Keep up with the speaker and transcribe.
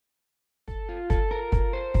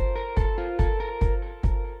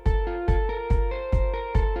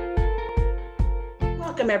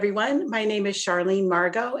Welcome, everyone. My name is Charlene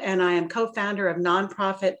Margot, and I am co-founder of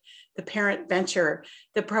nonprofit The Parent Venture,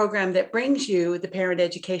 the program that brings you the Parent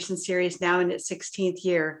Education Series now in its 16th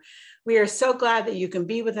year. We are so glad that you can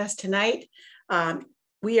be with us tonight.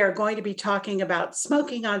 We are going to be talking about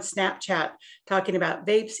smoking on Snapchat, talking about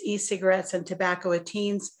vapes, e-cigarettes, and tobacco with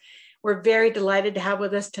teens. We're very delighted to have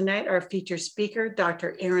with us tonight our featured speaker,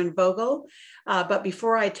 Dr. Erin Vogel. But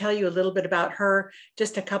before I tell you a little bit about her,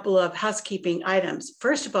 just a couple of housekeeping items.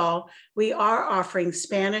 First of all, we are offering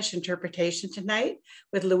Spanish interpretation tonight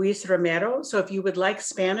with Luis Romero. So if you would like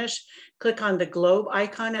Spanish, click on the globe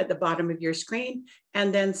icon at the bottom of your screen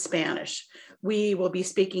and then Spanish. We will be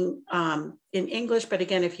speaking in English, but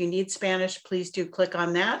again, if you need Spanish, please do click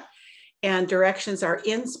on that. And directions are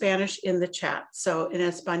in Spanish in the chat. So in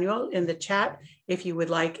Espanol in the chat, if you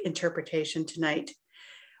would like interpretation tonight.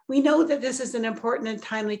 We know that this is an important and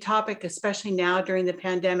timely topic, especially now during the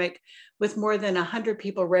pandemic, with more than 100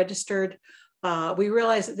 people registered. We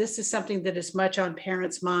realize that this is something that is much on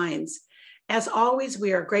parents' minds. As always,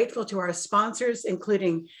 we are grateful to our sponsors,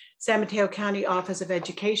 including San Mateo County Office of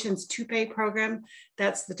Education's TUPE program,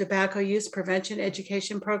 that's the Tobacco Use Prevention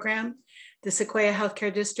Education Program, the Sequoia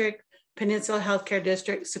Healthcare District, Peninsula Healthcare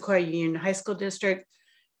District, Sequoia Union High School District,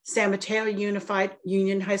 San Mateo Unified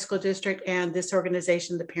Union High School District, and this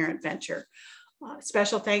organization, the Parent Venture.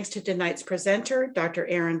 Special thanks to tonight's presenter, Dr.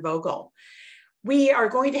 Erin Vogel. We are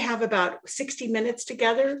going to have about 60 minutes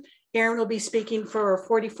together. Erin will be speaking for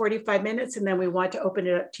 45 minutes, and then we want to open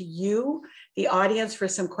it up to you, the audience, for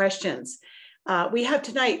some questions. We have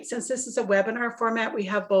tonight, since this is a webinar format, we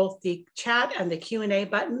have both the chat and the Q&A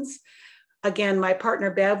buttons. Again, my partner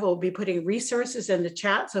Bev will be putting resources in the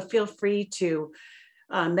chat, so feel free to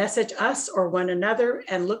message us or one another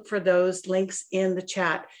and look for those links in the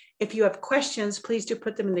chat. If you have questions, please do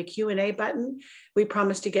put them in the Q&A button. We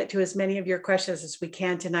promise to get to as many of your questions as we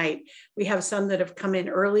can tonight. We have some that have come in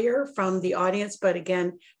earlier from the audience, but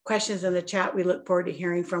again, questions in the chat, we look forward to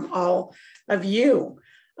hearing from all of you.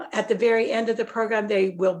 At the very end of the program,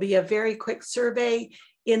 there will be a very quick survey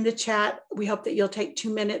in the chat. We hope that you'll take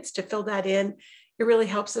 2 minutes to fill that in. It really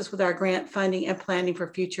helps us with our grant funding and planning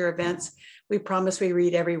for future events. We promise we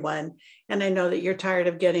read everyone. And I know that you're tired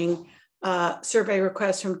of getting survey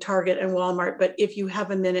requests from Target and Walmart, but if you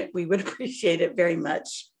have a minute, we would appreciate it very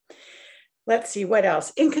much. Let's see what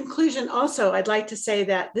else. In conclusion, also, I'd like to say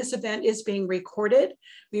that this event is being recorded.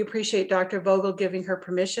 We appreciate Dr. Vogel giving her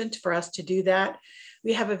permission for us to do that.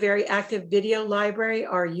 We have a very active video library.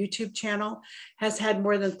 Our YouTube channel has had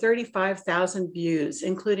more than 35,000 views,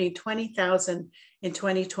 including 20,000 in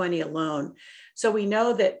 2020 alone. So we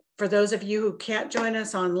know that for those of you who can't join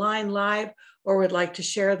us online live or would like to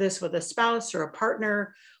share this with a spouse or a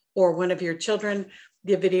partner or one of your children,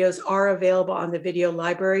 the videos are available on the video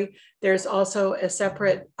library. There's also a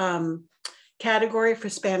separate category for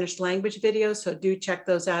Spanish language videos, so do check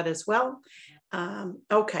those out as well.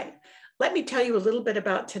 Okay. Let me tell you a little bit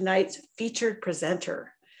about tonight's featured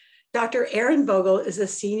presenter. Dr. Erin Vogel is a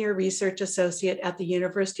senior research associate at the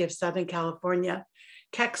University of Southern California,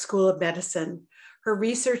 Keck School of Medicine. Her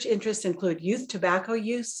research interests include youth tobacco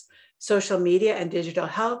use, social media and digital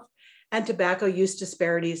health, and tobacco use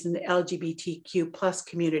disparities in the LGBTQ+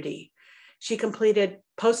 community. She completed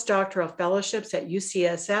postdoctoral fellowships at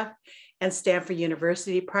UCSF and Stanford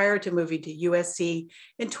University prior to moving to USC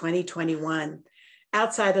in 2021.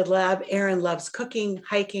 Outside of the lab, Erin loves cooking,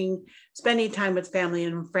 hiking, spending time with family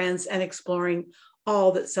and friends, and exploring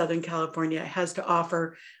all that Southern California has to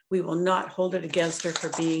offer. We will not hold it against her for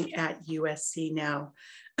being at USC now.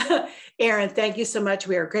 Erin, thank you so much.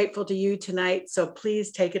 We are grateful to you tonight, so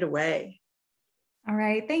please take it away. All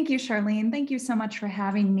right. Thank you, Charlene. Thank you so much for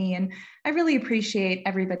having me. And I really appreciate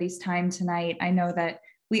everybody's time tonight. I know that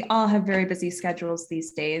we all have very busy schedules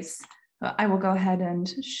these days. I will go ahead and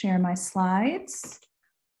share my slides.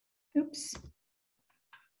 Oops.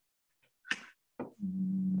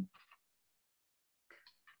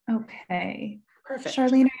 Okay. Perfect.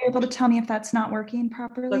 Charlene, are you able to tell me if that's not working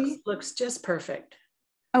properly? Looks just perfect.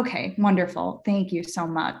 Okay, wonderful. Thank you so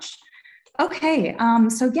much. Okay,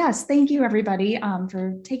 so yes, thank you everybody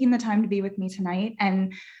for taking the time to be with me tonight.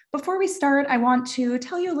 And before we start, I want to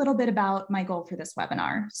tell you a little bit about my goal for this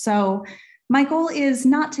webinar. So my goal is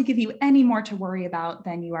not to give you any more to worry about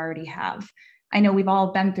than you already have. I know we've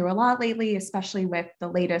all been through a lot lately, especially with the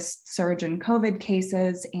latest surge in COVID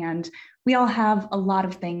cases, and we all have a lot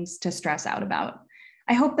of things to stress out about.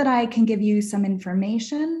 I hope that I can give you some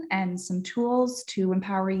information and some tools to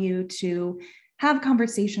empower you to have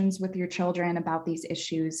conversations with your children about these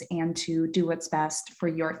issues and to do what's best for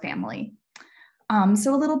your family.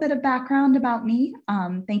 So a little bit of background about me.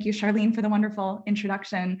 Thank you, Charlene, for the wonderful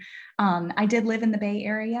introduction. I did live in the Bay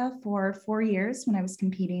Area for 4 years when I was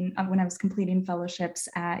completing fellowships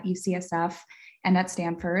at UCSF and at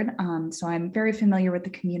Stanford. So I'm very familiar with the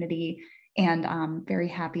community and very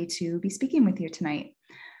happy to be speaking with you tonight.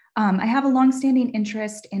 I have a longstanding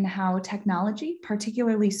interest in how technology,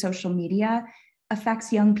 particularly social media,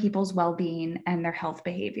 affects young people's well-being and their health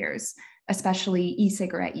behaviors, especially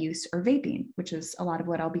e-cigarette use or vaping, which is a lot of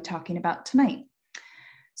what I'll be talking about tonight.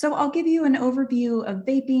 So I'll give you an overview of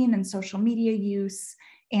vaping and social media use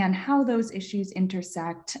and how those issues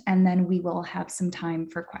intersect, and then we will have some time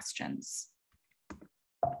for questions.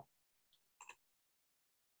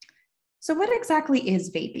 So what exactly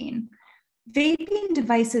is vaping? Vaping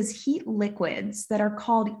devices heat liquids that are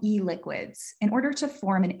called e-liquids in order to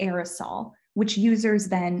form an aerosol, which users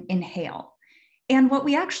then inhale. And what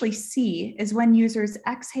we actually see is when users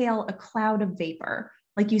exhale a cloud of vapor,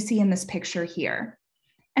 like you see in this picture here.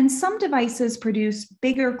 And some devices produce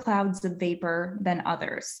bigger clouds of vapor than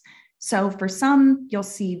others. So for some, you'll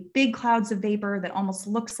see big clouds of vapor that almost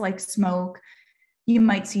looks like smoke. You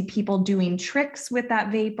might see people doing tricks with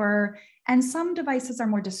that vapor. And some devices are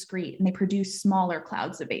more discreet and they produce smaller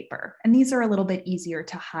clouds of vapor. And these are a little bit easier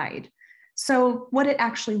to hide. So what it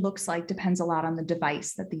actually looks like depends a lot on the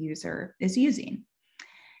device that the user is using.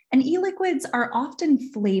 And e-liquids are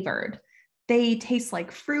often flavored. They taste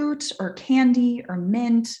like fruit or candy or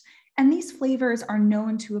mint, and these flavors are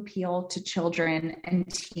known to appeal to children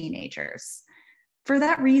and teenagers. For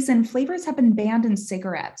that reason, flavors have been banned in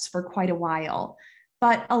cigarettes for quite a while,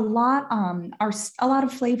 but a lot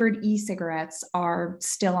of flavored e-cigarettes are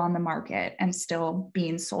still on the market and still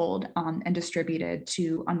being sold and distributed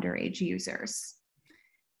to underage users.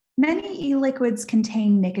 Many e-liquids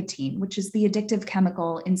contain nicotine, which is the addictive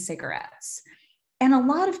chemical in cigarettes. And a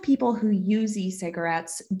lot of people who use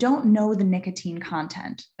e-cigarettes don't know the nicotine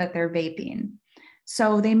content that they're vaping.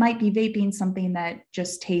 So they might be vaping something that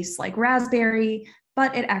just tastes like raspberry,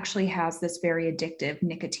 but it actually has this very addictive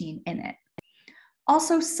nicotine in it.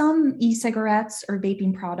 Also, some e-cigarettes or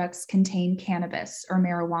vaping products contain cannabis or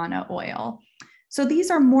marijuana oil. So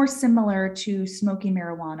these are more similar to smoking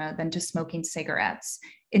marijuana than to smoking cigarettes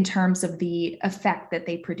in terms of the effect that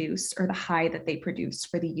they produce or the high that they produce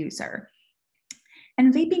for the user.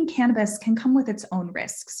 And vaping cannabis can come with its own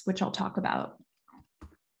risks, which I'll talk about.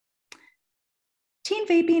 Teen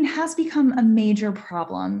vaping has become a major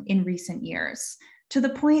problem in recent years, to the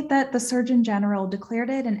point that the Surgeon General declared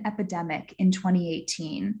it an epidemic in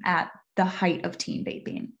 2018 at the height of teen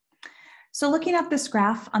vaping. So looking at this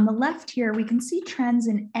graph on the left here, we can see trends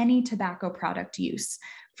in any tobacco product use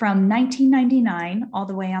from 1999 all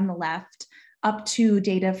the way on the left up to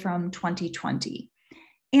data from 2020.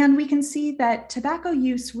 And we can see that tobacco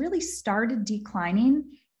use really started declining.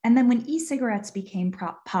 And then when e-cigarettes became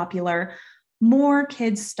popular, more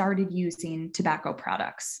kids started using tobacco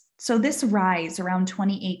products. So this rise around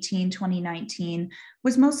 2018, 2019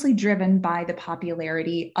 was mostly driven by the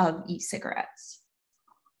popularity of e-cigarettes.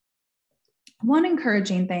 One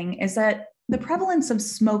encouraging thing is that the prevalence of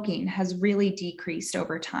smoking has really decreased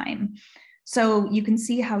over time. So you can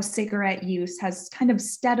see how cigarette use has kind of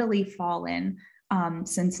steadily fallen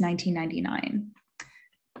since 1999.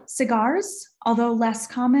 Cigars, although less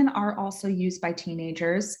common, are also used by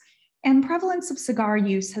teenagers, and prevalence of cigar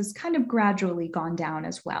use has kind of gradually gone down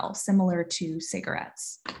as well, similar to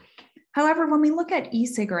cigarettes. However, when we look at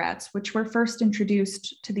e-cigarettes, which were first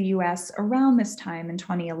introduced to the US around this time in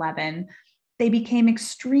 2011, they became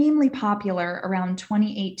extremely popular around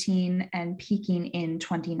 2018 and peaking in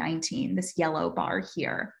 2019, this yellow bar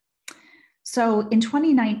here. So in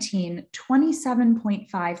 2019,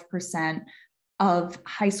 27.5% of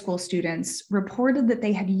high school students reported that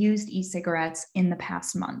they had used e-cigarettes in the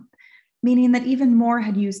past month, meaning that even more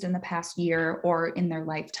had used in the past year or in their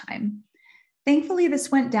lifetime. Thankfully,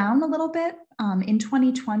 this went down a little bit. In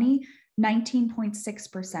 2020,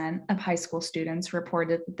 19.6% of high school students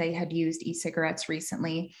reported that they had used e-cigarettes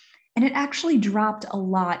recently, and it actually dropped a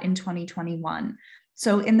lot in 2021.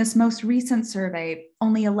 So in this most recent survey,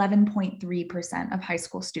 only 11.3% of high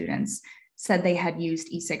school students said they had used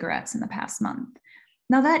e-cigarettes in the past month.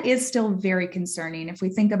 Now that is still very concerning. If we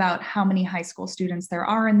think about how many high school students there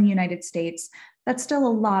are in the United States, that's still a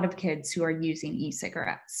lot of kids who are using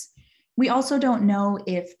e-cigarettes. We also don't know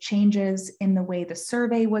if changes in the way the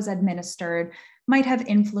survey was administered might have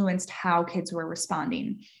influenced how kids were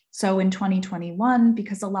responding. So in 2021,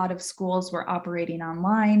 because a lot of schools were operating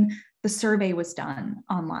online, the survey was done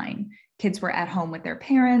online. Kids were at home with their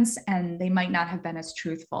parents, and they might not have been as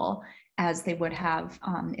truthful as they would have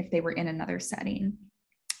if they were in another setting.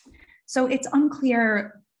 So it's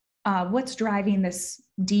unclear what's driving this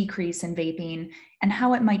decrease in vaping and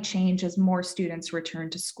how it might change as more students return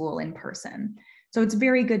to school in person. So it's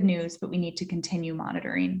very good news, but we need to continue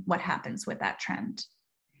monitoring what happens with that trend.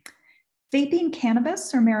 Vaping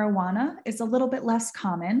cannabis or marijuana is a little bit less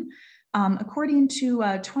common. According to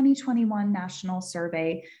a 2021 national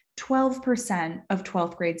survey, 12% of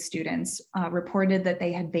 12th grade students reported that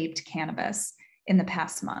they had vaped cannabis in the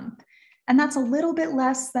past month. And that's a little bit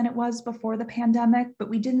less than it was before the pandemic, but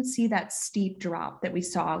we didn't see that steep drop that we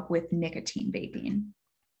saw with nicotine vaping.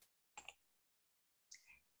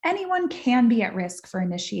 Anyone can be at risk for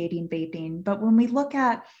initiating vaping, but when we look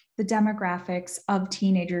at the demographics of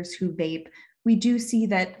teenagers who vape, we do see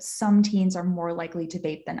that some teens are more likely to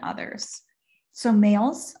vape than others. So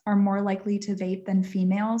males are more likely to vape than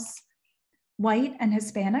females. White and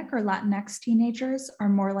Hispanic or Latinx teenagers are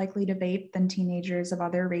more likely to vape than teenagers of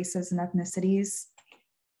other races and ethnicities.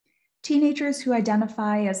 Teenagers who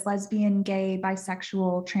identify as lesbian, gay,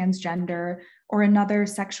 bisexual, transgender, or another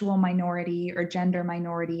sexual minority or gender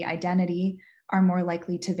minority identity are more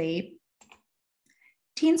likely to vape.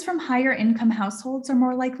 Teens from higher income households are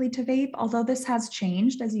more likely to vape, although this has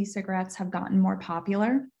changed as e-cigarettes have gotten more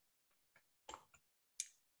popular.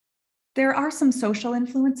 There are some social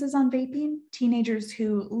influences on vaping. Teenagers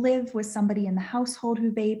who live with somebody in the household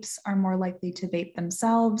who vapes are more likely to vape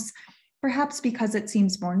themselves, perhaps because it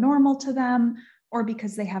seems more normal to them or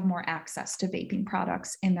because they have more access to vaping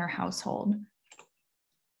products in their household.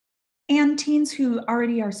 And teens who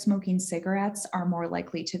already are smoking cigarettes are more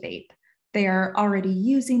likely to vape. They are already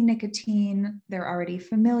using nicotine, they're already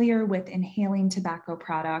familiar with inhaling tobacco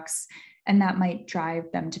products, and that might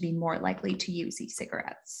drive them to be more likely to use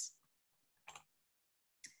e-cigarettes.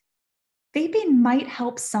 Vaping might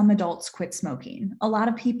help some adults quit smoking. A lot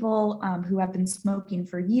of people who have been smoking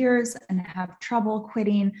for years and have trouble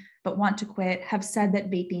quitting but want to quit have said that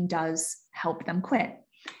vaping does help them quit.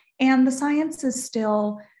 And the science is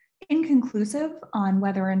still inconclusive on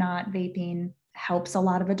whether or not vaping helps a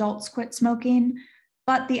lot of adults quit smoking,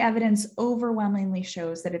 but the evidence overwhelmingly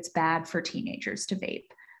shows that it's bad for teenagers to vape,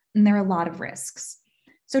 and there are a lot of risks.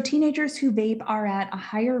 So teenagers who vape are at a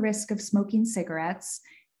higher risk of smoking cigarettes.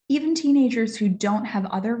 Even teenagers who don't have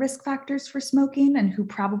other risk factors for smoking and who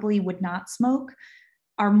probably would not smoke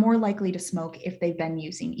are more likely to smoke if they've been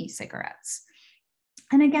using e-cigarettes.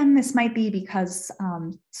 And again, this might be because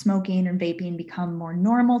smoking and vaping become more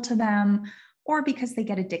normal to them, or because they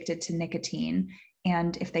get addicted to nicotine.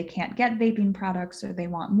 And if they can't get vaping products or they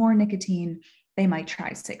want more nicotine, they might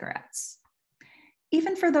try cigarettes.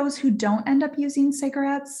 Even for those who don't end up using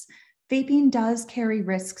cigarettes, vaping does carry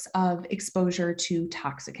risks of exposure to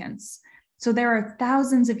toxicants. So there are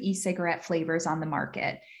thousands of e-cigarette flavors on the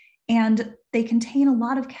market, and they contain a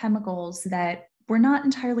lot of chemicals that we're not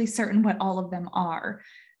entirely certain what all of them are.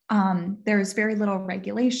 There's very little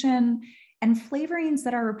regulation, and flavorings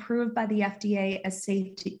that are approved by the FDA as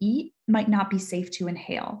safe to eat might not be safe to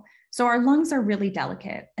inhale. So our lungs are really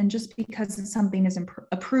delicate, and just because something is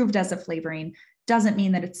approved as a flavoring doesn't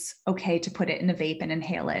mean that it's okay to put it in a vape and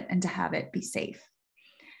inhale it and to have it be safe.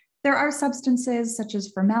 There are substances such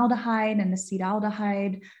as formaldehyde and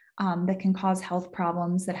acetaldehyde that can cause health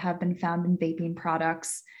problems that have been found in vaping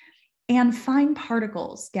products. And fine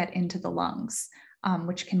particles get into the lungs,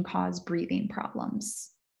 which can cause breathing problems.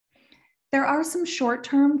 There are some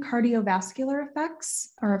short-term cardiovascular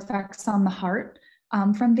effects or effects on the heart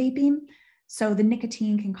from vaping. So the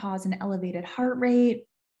nicotine can cause an elevated heart rate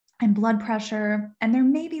and blood pressure, and there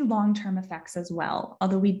may be long-term effects as well,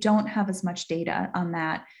 although we don't have as much data on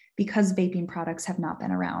that because vaping products have not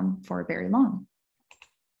been around for very long.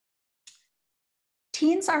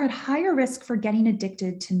 Teens are at higher risk for getting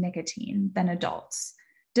addicted to nicotine than adults.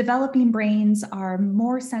 Developing brains are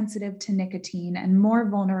more sensitive to nicotine and more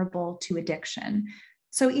vulnerable to addiction.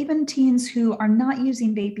 So even teens who are not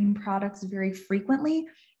using vaping products very frequently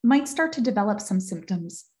might start to develop some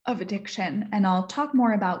symptoms of addiction, and I'll talk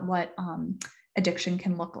more about what addiction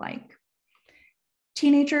can look like.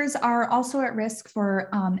 Teenagers are also at risk for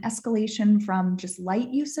escalation from just light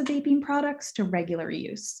use of vaping products to regular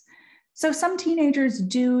use. So some teenagers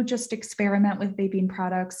do just experiment with vaping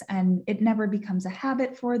products and it never becomes a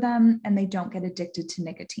habit for them and they don't get addicted to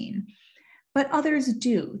nicotine. But others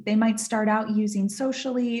do. They might start out using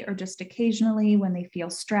socially or just occasionally when they feel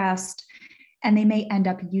stressed, and they may end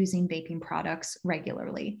up using vaping products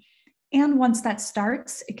regularly. And once that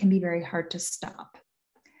starts, it can be very hard to stop.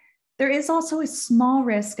 There is also a small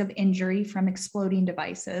risk of injury from exploding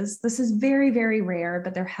devices. This is very, very rare,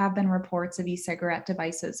 but there have been reports of e-cigarette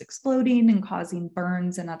devices exploding and causing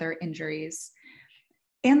burns and other injuries.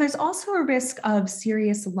 And there's also a risk of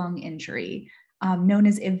serious lung injury, known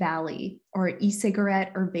as EVALI, or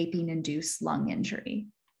e-cigarette or vaping-induced lung injury.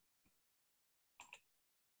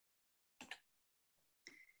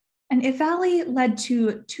 And EVALI led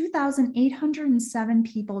to 2,807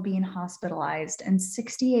 people being hospitalized and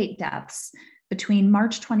 68 deaths between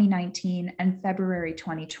March 2019 and February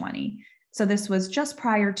 2020. So this was just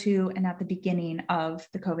prior to and at the beginning of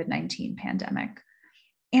the COVID-19 pandemic.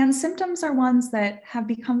 And symptoms are ones that have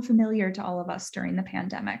become familiar to all of us during the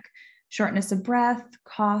pandemic: shortness of breath,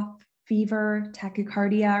 cough, fever,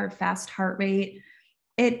 tachycardia, or fast heart rate.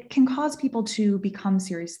 It can cause people to become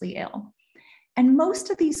seriously ill. And most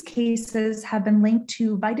of these cases have been linked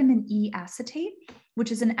to vitamin E acetate, which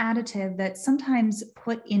is an additive that's sometimes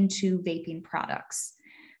put into vaping products.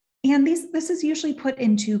 And this is usually put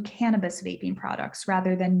into cannabis vaping products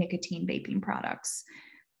rather than nicotine vaping products.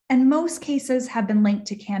 And most cases have been linked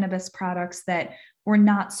to cannabis products that were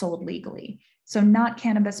not sold legally. So not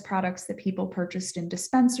cannabis products that people purchased in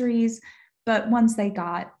dispensaries, but ones they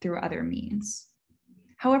got through other means.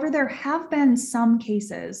 However, there have been some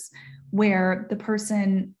cases where the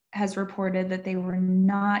person has reported that they were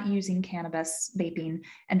not using cannabis vaping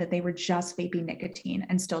and that they were just vaping nicotine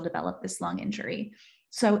and still developed this lung injury.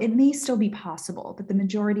 So it may still be possible, but the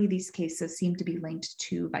majority of these cases seem to be linked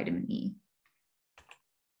to vitamin E.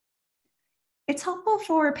 It's helpful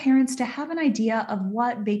for parents to have an idea of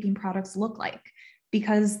what vaping products look like,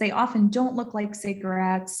 because they often don't look like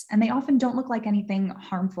cigarettes and they often don't look like anything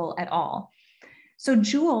harmful at all. So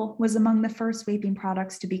Juul was among the first vaping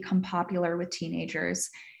products to become popular with teenagers,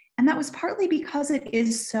 and that was partly because it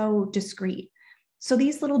is so discreet. So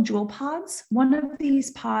these little Juul pods, one of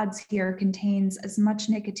these pods here contains as much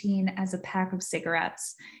nicotine as a pack of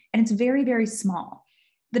cigarettes, and it's very, very small.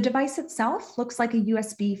 The device itself looks like a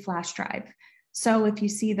USB flash drive. So if you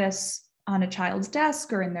see this on a child's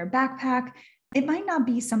desk or in their backpack, it might not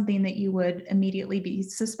be something that you would immediately be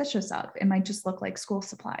suspicious of. It might just look like school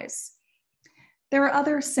supplies. There are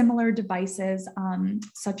other similar devices,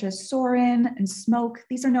 such as Sorin and Smoke.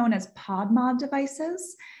 These are known as pod mod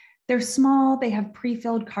devices. They're small, they have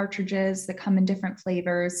pre-filled cartridges that come in different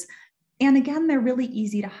flavors. And again, they're really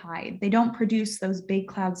easy to hide. They don't produce those big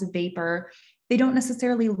clouds of vapor. They don't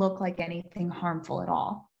necessarily look like anything harmful at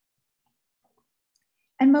all.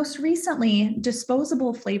 And most recently,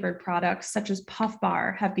 disposable flavored products such as Puff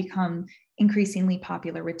Bar have become increasingly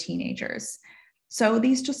popular with teenagers. So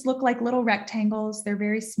these just look like little rectangles. They're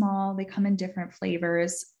very small. They come in different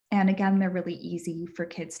flavors. And again, they're really easy for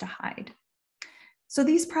kids to hide. So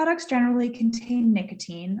these products generally contain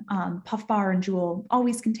nicotine. Puff Bar and Juul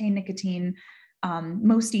always contain nicotine.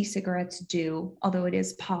 Most e-cigarettes do, although it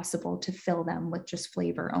is possible to fill them with just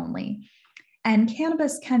flavor only. And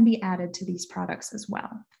cannabis can be added to these products as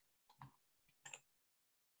well.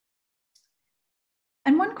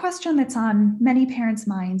 And one question that's on many parents'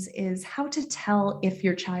 minds is how to tell if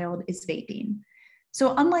your child is vaping.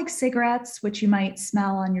 So unlike cigarettes, which you might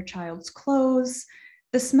smell on your child's clothes,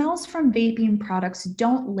 the smells from vaping products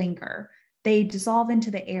don't linger. They dissolve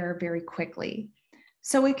into the air very quickly.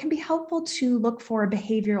 So it can be helpful to look for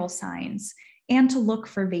behavioral signs and to look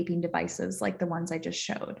for vaping devices like the ones I just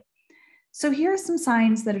showed. So here are some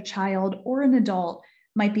signs that a child or an adult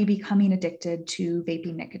might be becoming addicted to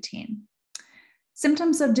vaping nicotine.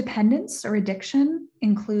 Symptoms of dependence or addiction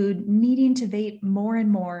include needing to vape more and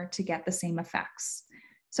more to get the same effects.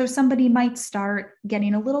 So somebody might start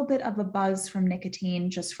getting a little bit of a buzz from nicotine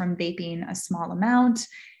just from vaping a small amount,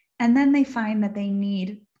 and then they find that they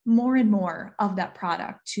need more and more of that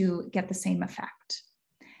product to get the same effect.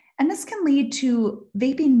 And this can lead to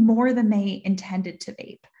vaping more than they intended to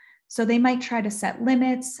vape. So they might try to set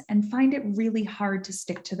limits and find it really hard to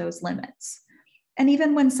stick to those limits. And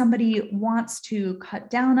even when somebody wants to cut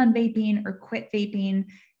down on vaping or quit vaping,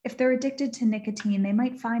 if they're addicted to nicotine, they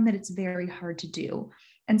might find that it's very hard to do.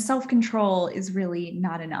 And self-control is really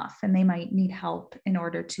not enough, and they might need help in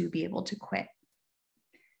order to be able to quit.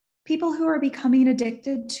 People who are becoming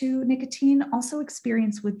addicted to nicotine also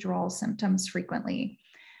experience withdrawal symptoms frequently.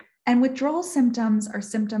 And withdrawal symptoms are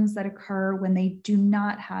symptoms that occur when they do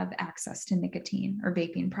not have access to nicotine or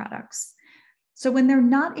vaping products. So when they're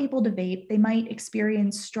not able to vape, they might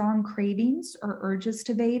experience strong cravings or urges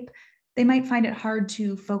to vape. They might find it hard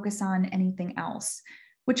to focus on anything else,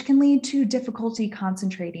 which can lead to difficulty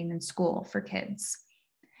concentrating in school for kids.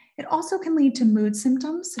 It also can lead to mood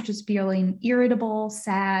symptoms such as feeling irritable,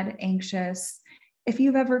 sad, anxious. If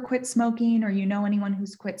you've ever quit smoking or you know anyone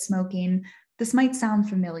who's quit smoking, this might sound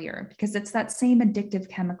familiar because it's that same addictive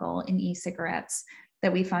chemical in e-cigarettes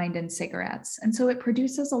that we find in cigarettes. And so it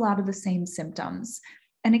produces a lot of the same symptoms.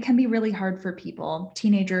 and it can be really hard for people,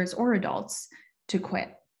 teenagers or adults, to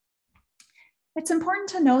quit. It's important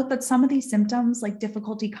to note that some of these symptoms, like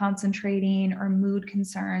difficulty concentrating or mood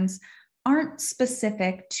concerns, aren't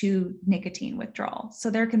specific to nicotine withdrawal. So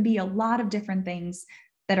there can be a lot of different things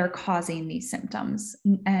that are causing these symptoms.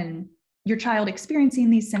 And your child experiencing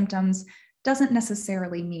these symptoms doesn't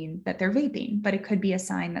necessarily mean that they're vaping, but it could be a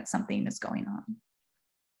sign that something is going on.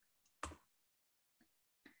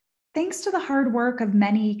 Thanks to the hard work of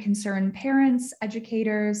many concerned parents,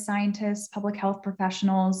 educators, scientists, public health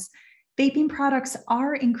professionals, vaping products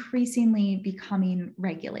are increasingly becoming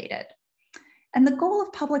regulated. And the goal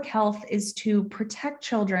of public health is to protect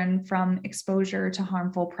children from exposure to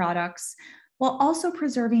harmful products while also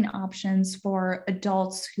preserving options for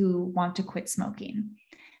adults who want to quit smoking.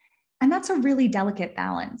 And that's a really delicate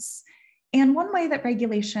balance. And one way that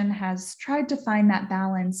regulation has tried to find that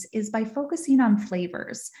balance is by focusing on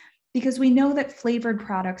flavors, because we know that flavored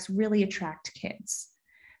products really attract kids.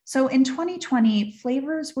 So in 2020,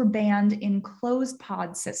 flavors were banned in closed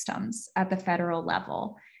pod systems at the federal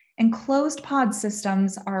level. And closed pod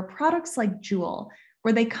systems are products like Juul,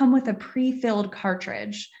 where they come with a pre-filled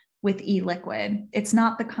cartridge with e-liquid. It's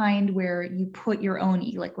not the kind where you put your own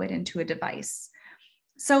e-liquid into a device.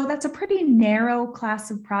 So that's a pretty narrow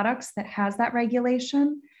class of products that has that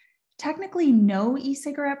regulation. Technically, no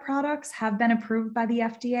e-cigarette products have been approved by the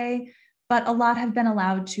FDA, but a lot have been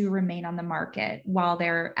allowed to remain on the market while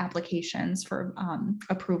their applications for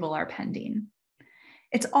approval are pending.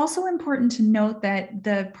 It's also important to note that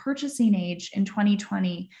the purchasing age in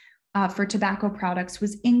 2020 for tobacco products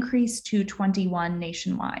was increased to 21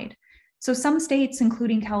 nationwide. So some states,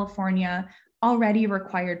 including California, already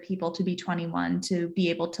required people to be 21 to be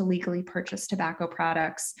able to legally purchase tobacco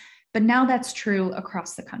products, but now that's true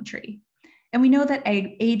across the country. And we know that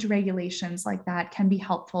age regulations like that can be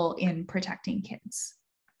helpful in protecting kids.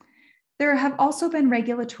 There have also been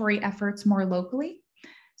regulatory efforts more locally.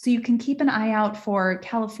 So you can keep an eye out for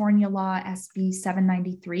California Law SB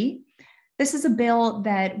 793. This is a bill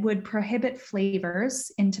that would prohibit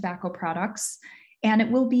flavors in tobacco products, and it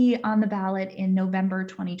will be on the ballot in November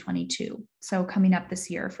 2022, so coming up this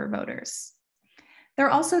year for voters. There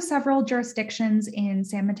are also several jurisdictions in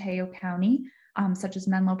San Mateo County, such as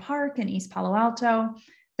Menlo Park and East Palo Alto,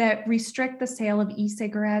 that restrict the sale of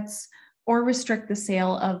e-cigarettes or restrict the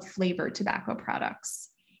sale of flavored tobacco products.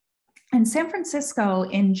 And San Francisco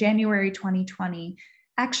in January 2020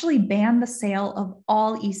 actually banned the sale of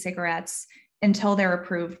all e-cigarettes until they're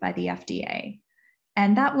approved by the FDA.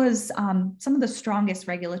 And that was some of the strongest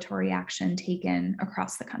regulatory action taken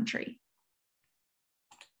across the country.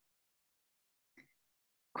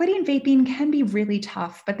 Quitting vaping can be really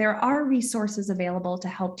tough, but there are resources available to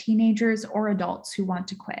help teenagers or adults who want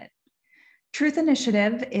to quit. Truth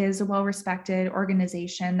Initiative is a well-respected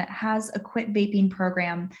organization that has a quit vaping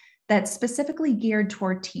program that's specifically geared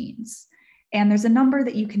toward teens. And there's a number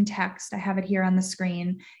that you can text, I have it here on the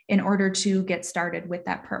screen, in order to get started with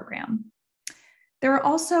that program. There are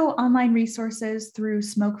also online resources through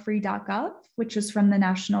smokefree.gov, which is from the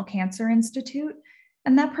National Cancer Institute,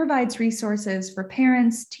 and that provides resources for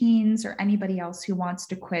parents, teens, or anybody else who wants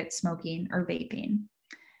to quit smoking or vaping.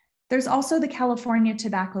 There's also the California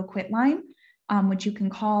Tobacco Quit Line, which you can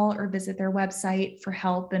call or visit their website for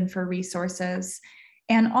help and for resources.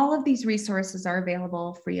 And all of these resources are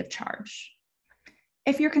available free of charge.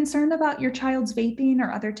 If you're concerned about your child's vaping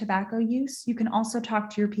or other tobacco use, you can also talk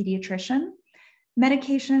to your pediatrician.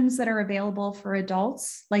 Medications that are available for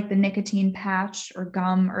adults, like the nicotine patch or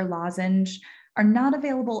gum or lozenge, are not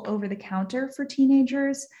available over the counter for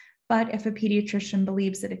teenagers, but if a pediatrician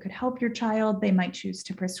believes that it could help your child, they might choose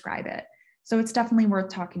to prescribe it. So it's definitely worth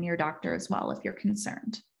talking to your doctor as well if you're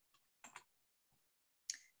concerned.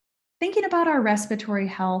 Thinking about our respiratory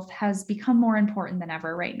health has become more important than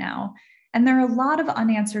ever right now. And there are a lot of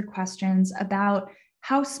unanswered questions about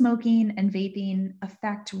how smoking and vaping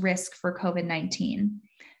affect risk for COVID-19.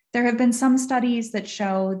 There have been some studies that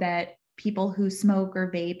show that people who smoke or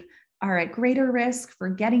vape are at greater risk for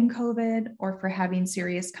getting COVID or for having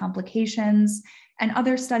serious complications, and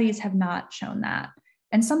other studies have not shown that.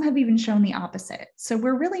 And some have even shown the opposite. So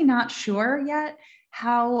we're really not sure yet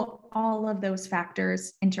how all of those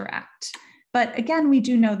factors interact. But again, we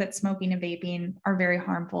do know that smoking and vaping are very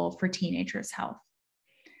harmful for teenagers' health.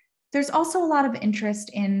 There's also a lot of interest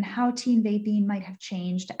in how teen vaping might have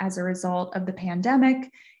changed as a result of the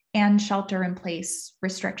pandemic and shelter-in-place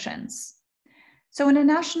restrictions. So in a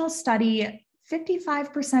national study,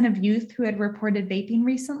 55% of youth who had reported vaping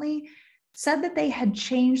recently said that they had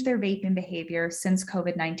changed their vaping behavior since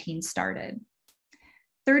COVID-19 started.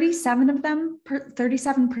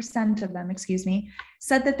 37% of them,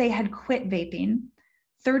 said that they had quit vaping,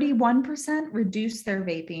 31% reduced their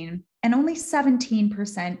vaping, and only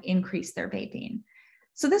 17% increased their vaping.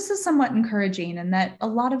 So this is somewhat encouraging in that a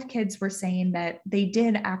lot of kids were saying that they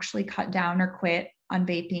did actually cut down or quit on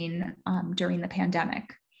vaping during the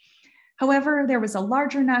pandemic. However, there was a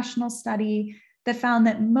larger national study that found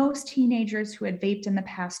that most teenagers who had vaped in the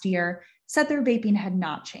past year said their vaping had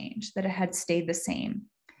not changed, that it had stayed the same.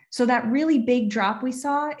 So that really big drop we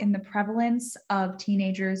saw in the prevalence of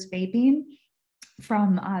teenagers vaping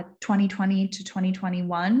from 2020 to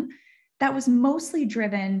 2021, that was mostly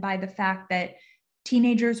driven by the fact that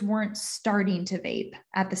teenagers weren't starting to vape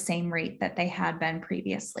at the same rate that they had been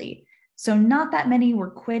previously. So not that many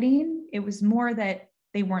were quitting, it was more that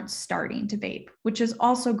they weren't starting to vape, which is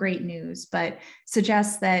also great news, but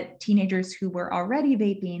suggests that teenagers who were already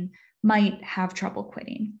vaping might have trouble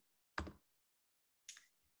quitting.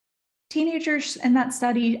 Teenagers in that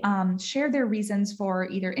study shared their reasons for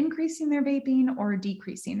either increasing their vaping or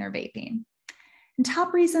decreasing their vaping. And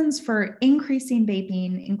top reasons for increasing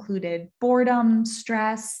vaping included boredom,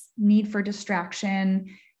 stress, need for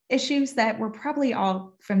distraction, issues that we're probably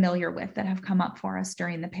all familiar with that have come up for us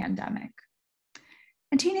during the pandemic.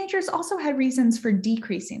 And teenagers also had reasons for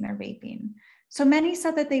decreasing their vaping. So many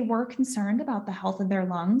said that they were concerned about the health of their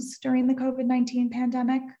lungs during the COVID-19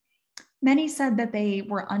 pandemic. Many said that they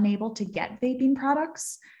were unable to get vaping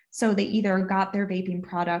products. So they either got their vaping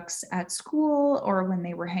products at school or when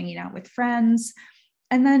they were hanging out with friends.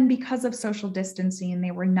 And then because of social distancing,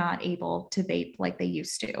 they were not able to vape like they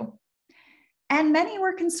used to. And many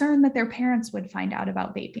were concerned that their parents would find out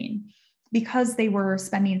about vaping. Because they were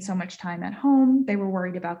spending so much time at home, they were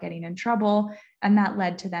worried about getting in trouble, and that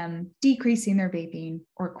led to them decreasing their vaping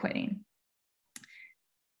or quitting.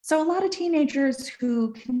 So a lot of teenagers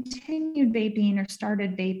who continued vaping or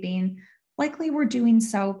started vaping likely were doing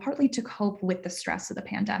so partly to cope with the stress of the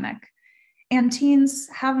pandemic. And teens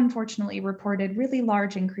have unfortunately reported really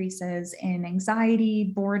large increases in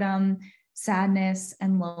anxiety, boredom, sadness,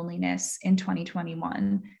 and loneliness in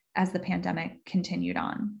 2021 as the pandemic continued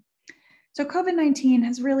on. So COVID-19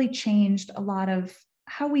 has really changed a lot of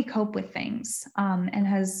how we cope with things and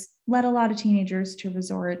has led a lot of teenagers to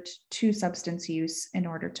resort to substance use in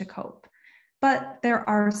order to cope. But there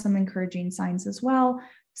are some encouraging signs as well,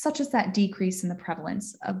 such as that decrease in the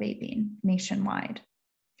prevalence of vaping nationwide.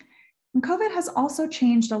 And COVID has also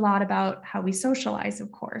changed a lot about how we socialize, of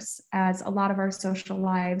course, as a lot of our social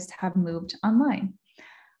lives have moved online.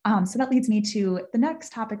 So that leads me to the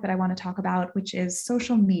next topic that I want to talk about, which is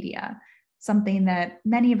social media, something that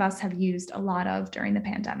many of us have used a lot of during the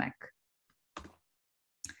pandemic.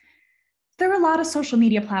 There are a lot of social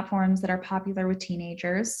media platforms that are popular with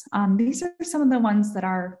teenagers. These are some of the ones that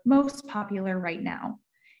are most popular right now.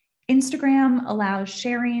 Instagram allows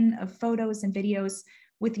sharing of photos and videos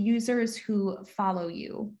with users who follow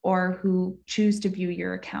you or who choose to view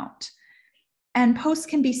your account. And posts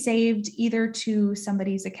can be saved either to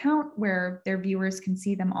somebody's account where their viewers can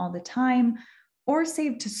see them all the time, or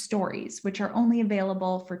saved to stories, which are only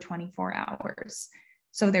available for 24 hours.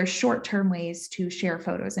 So they're short-term ways to share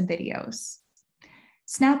photos and videos.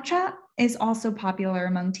 Snapchat is also popular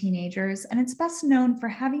among teenagers, and it's best known for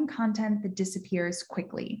having content that disappears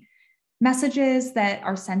quickly. Messages that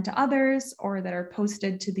are sent to others or that are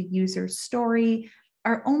posted to the user's story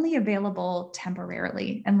are only available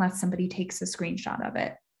temporarily unless somebody takes a screenshot of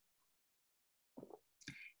it.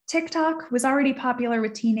 TikTok was already popular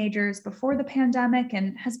with teenagers before the pandemic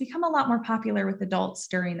and has become a lot more popular with adults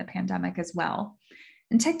during the pandemic as well.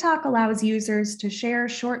 And TikTok allows users to share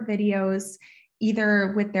short videos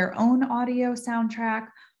either with their own audio soundtrack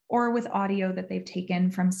or with audio that they've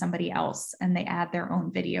taken from somebody else and they add their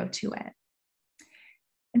own video to it.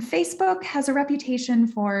 And Facebook has a reputation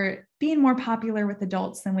for being more popular with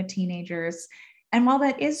adults than with teenagers. And while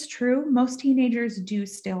that is true, most teenagers do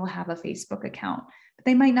still have a Facebook account, but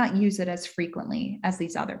they might not use it as frequently as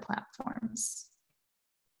these other platforms.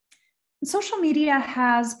 And social media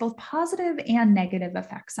has both positive and negative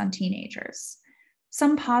effects on teenagers.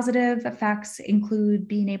 Some positive effects include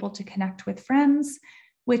being able to connect with friends,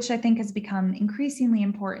 which I think has become increasingly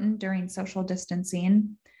important during social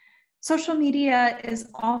distancing. Social media is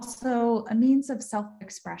also a means of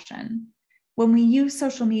self-expression. When we use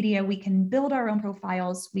social media, we can build our own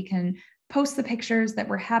profiles, we can post the pictures that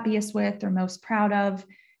we're happiest with or most proud of,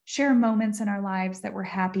 share moments in our lives that we're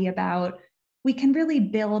happy about. We can really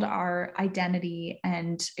build our identity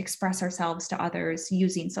and express ourselves to others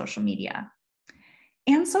using social media.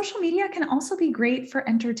 And social media can also be great for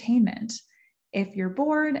entertainment. If you're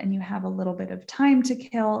bored and you have a little bit of time to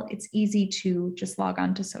kill, it's easy to just log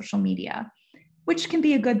on to social media, which can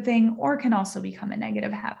be a good thing or can also become a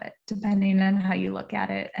negative habit, depending on how you look at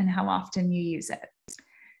it and how often you use it.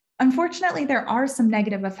 Unfortunately, there are some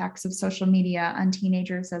negative effects of social media on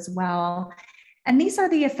teenagers as well. And these are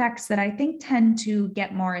the effects that I think tend to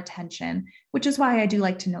get more attention, which is why I do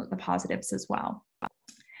like to note the positives as well.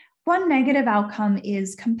 One negative outcome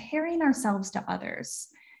is comparing ourselves to others.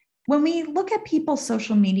 When we look at people's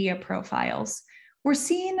social media profiles, we're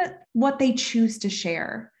seeing what they choose to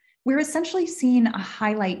share. We're essentially seeing a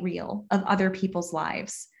highlight reel of other people's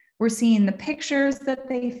lives. We're seeing the pictures that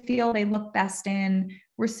they feel they look best in.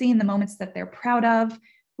 We're seeing the moments that they're proud of.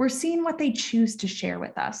 We're seeing what they choose to share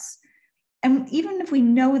with us. And even if we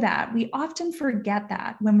know that, we often forget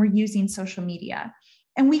that when we're using social media.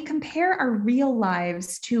 And we compare our real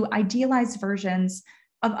lives to idealized versions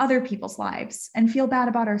of other people's lives and feel bad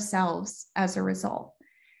about ourselves as a result.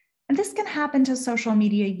 And this can happen to social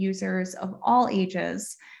media users of all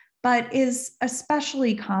ages, but is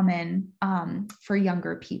especially common for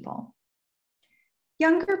younger people.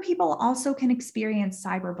 Younger people also can experience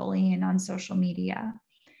cyberbullying on social media.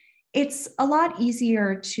 It's a lot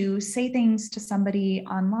easier to say things to somebody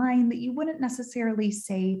online that you wouldn't necessarily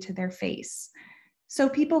say to their face. So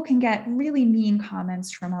people can get really mean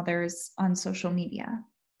comments from others on social media.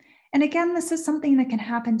 And again, this is something that can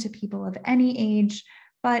happen to people of any age,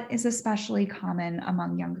 but is especially common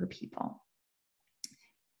among younger people.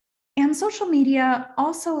 And social media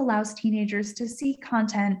also allows teenagers to see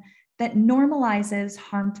content that normalizes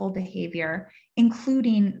harmful behavior,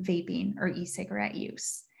 including vaping or e-cigarette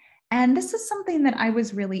use. And this is something that I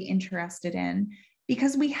was really interested in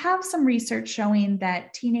because we have some research showing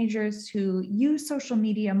that teenagers who use social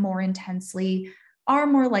media more intensely are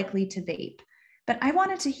more likely to vape. But I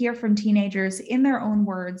wanted to hear from teenagers in their own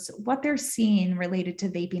words what they're seeing related to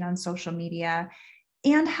vaping on social media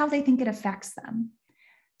and how they think it affects them.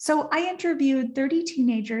 So I interviewed 30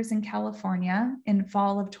 teenagers in California in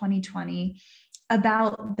fall of 2020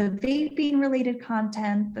 about the vaping related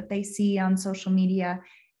content that they see on social media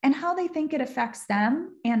and how they think it affects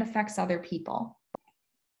them and affects other people.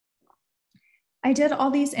 I did all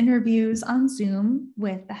these interviews on Zoom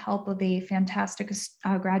with the help of a fantastic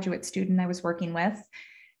graduate student I was working with.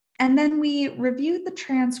 And then we reviewed the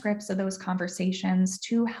transcripts of those conversations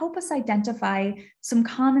to help us identify some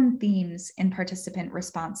common themes in participant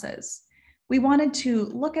responses. We wanted to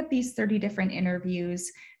look at these 30 different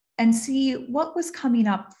interviews and see what was coming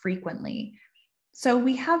up frequently. So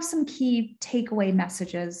we have some key takeaway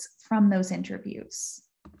messages from those interviews.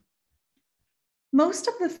 Most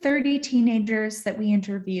of the 30 teenagers that we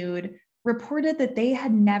interviewed reported that they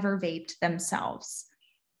had never vaped themselves.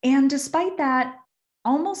 And despite that,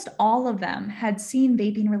 almost all of them had seen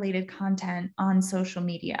vaping related content on social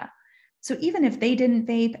media. So even if they didn't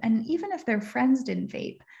vape, and even if their friends didn't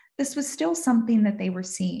vape, this was still something that they were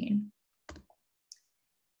seeing.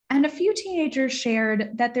 And a few teenagers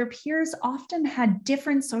shared that their peers often had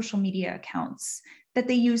different social media accounts that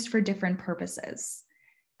they used for different purposes.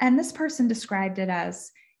 And this person described it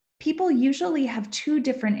as, people usually have two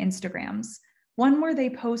different Instagrams, one where they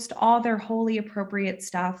post all their wholly appropriate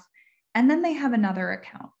stuff, and then they have another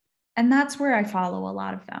account. And that's where I follow a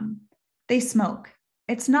lot of them. They smoke.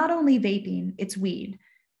 It's not only vaping, it's weed,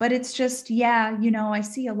 but it's just, yeah, you know, I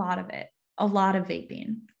see a lot of it, a lot of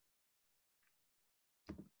vaping.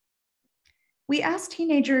 We asked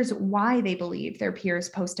teenagers why they believe their peers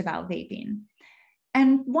post about vaping.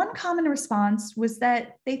 And one common response was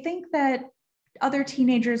that they think that other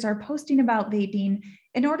teenagers are posting about vaping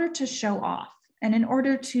in order to show off and in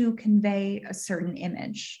order to convey a certain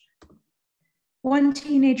image. One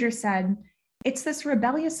teenager said, it's this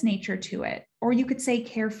rebellious nature to it, or you could say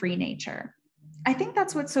carefree nature. I think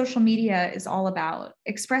that's what social media is all about,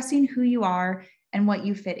 expressing who you are and what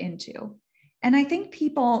you fit into. And I think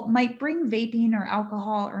people might bring vaping or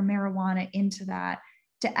alcohol or marijuana into that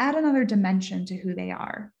to add another dimension to who they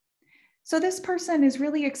are. So this person is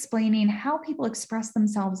really explaining how people express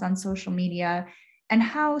themselves on social media and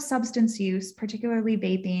how substance use, particularly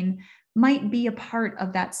vaping, might be a part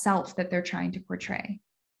of that self that they're trying to portray.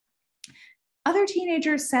 Other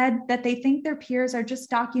teenagers said that they think their peers are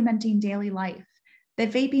just documenting daily life,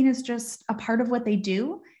 that vaping is just a part of what they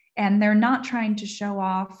do, and they're not trying to show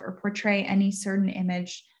off or portray any certain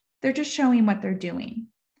image. They're just showing what they're doing.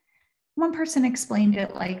 One person explained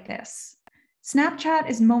it like this. Snapchat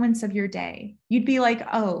is moments of your day. You'd be like,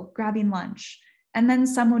 oh, grabbing lunch. And then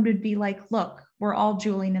someone would be like, look, we're all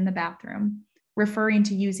juuling in the bathroom, referring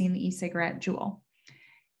to using the e-cigarette Juul.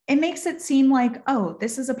 It makes it seem like, oh,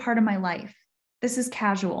 this is a part of my life. This is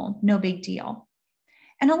casual, no big deal.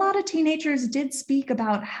 And a lot of teenagers did speak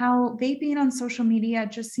about how vaping on social media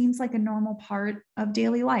just seems like a normal part of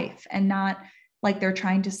daily life and not like they're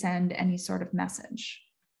trying to send any sort of message.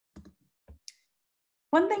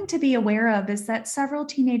 One thing to be aware of is that several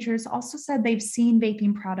teenagers also said they've seen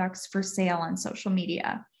vaping products for sale on social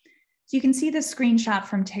media. So you can see the screenshot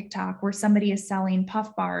from TikTok where somebody is selling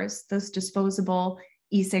puff bars, those disposable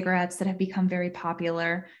e-cigarettes that have become very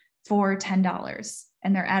popular, for $10.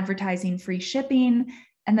 And they're advertising free shipping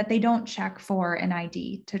and that they don't check for an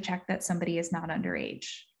ID to check that somebody is not underage.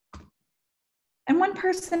 And one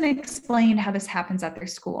person explained how this happens at their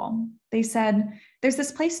school. They said, there's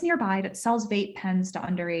this place nearby that sells vape pens to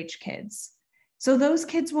underage kids. So those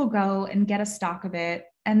kids will go and get a stock of it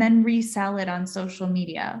and then resell it on social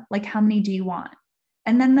media. Like, how many do you want?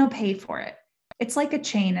 And then they'll pay for it. It's like a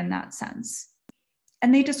chain in that sense.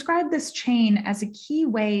 And they describe this chain as a key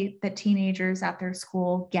way that teenagers at their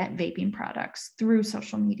school get vaping products through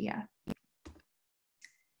social media.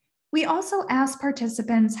 We also asked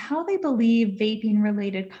participants how they believe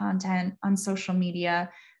vaping-related content on social media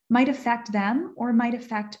might affect them or might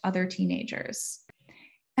affect other teenagers.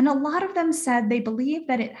 And a lot of them said they believe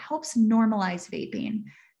that it helps normalize vaping,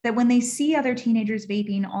 that when they see other teenagers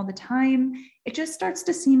vaping all the time, it just starts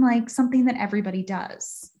to seem like something that everybody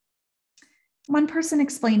does. One person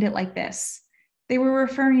explained it like this. They were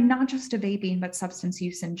referring not just to vaping, but substance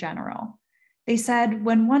use in general. They said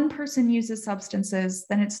when one person uses substances,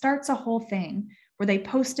 then it starts a whole thing where they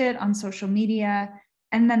post it on social media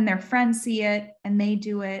and then their friends see it and they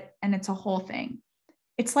do it and it's a whole thing.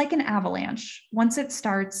 It's like an avalanche. Once it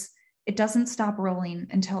starts, it doesn't stop rolling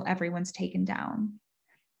until everyone's taken down.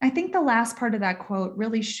 I think the last part of that quote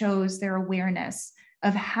really shows their awareness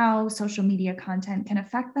of how social media content can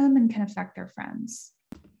affect them and can affect their friends.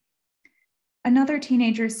 Another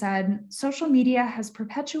teenager said, social media has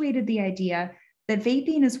perpetuated the idea that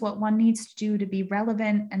vaping is what one needs to do to be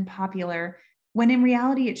relevant and popular, when in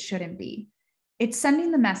reality it shouldn't be. It's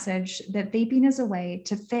sending the message that vaping is a way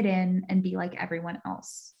to fit in and be like everyone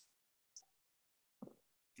else.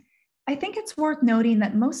 I think it's worth noting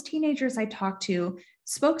that most teenagers I talked to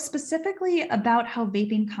spoke specifically about how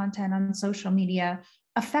vaping content on social media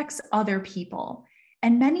affects other people.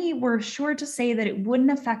 And many were sure to say that it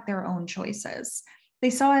wouldn't affect their own choices. They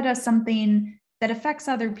saw it as something that affects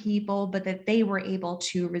other people, but that they were able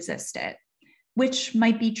to resist it, which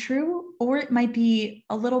might be true, or it might be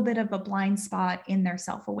a little bit of a blind spot in their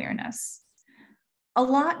self-awareness. A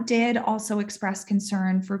lot did also express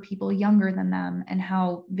concern for people younger than them and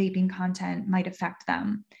how vaping content might affect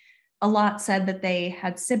them. A lot said that they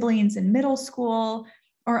had siblings in middle school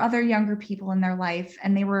or other younger people in their life,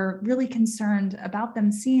 and they were really concerned about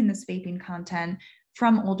them seeing this vaping content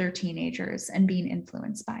from older teenagers and being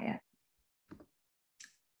influenced by it.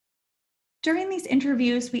 During these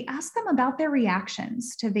interviews, we asked them about their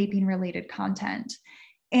reactions to vaping-related content,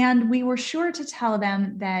 and we were sure to tell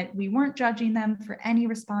them that we weren't judging them for any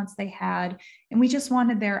response they had, and we just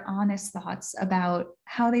wanted their honest thoughts about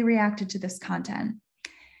how they reacted to this content.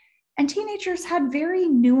 And teenagers had very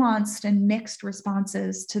nuanced and mixed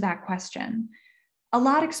responses to that question. A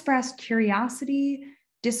lot expressed curiosity,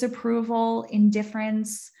 disapproval,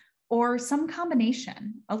 indifference, or some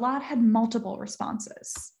combination. A lot had multiple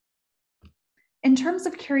responses. In terms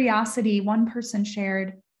of curiosity, one person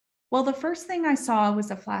shared, well, the first thing I saw was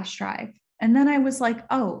a flash drive. And then I was like,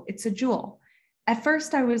 oh, it's a Juul. At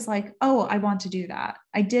first I was like, oh, I want to do that.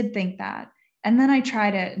 I did think that. And then I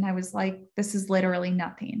tried it and I was like, this is literally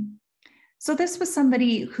nothing. So this was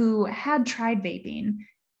somebody who had tried vaping.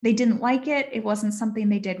 They didn't like it. It wasn't something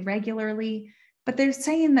they did regularly, but they're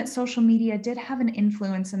saying that social media did have an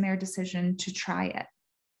influence in their decision to try it.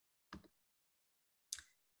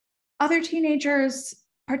 Other teenagers,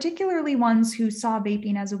 particularly ones who saw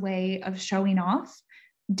vaping as a way of showing off,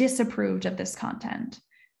 disapproved of this content.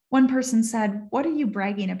 One person said, what are you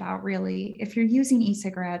bragging about really if you're using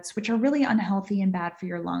e-cigarettes, which are really unhealthy and bad for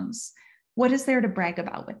your lungs? What is there to brag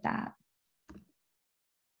about with that?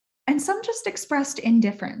 And some just expressed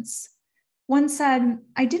indifference. One said,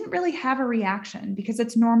 I didn't really have a reaction because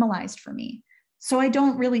it's normalized for me, so I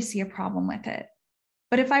don't really see a problem with it.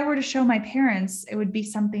 But if I were to show my parents, it would be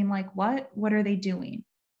something like, what are they doing?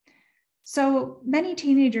 So many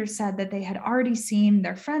teenagers said that they had already seen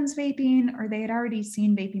their friends vaping or they had already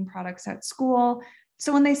seen vaping products at school.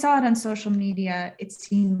 So when they saw it on social media, it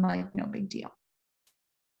seemed like no big deal.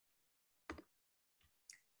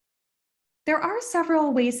 There are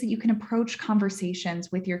several ways that you can approach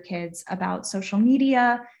conversations with your kids about social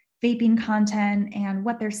media, vaping content, and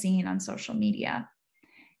what they're seeing on social media.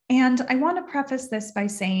 And I want to preface this by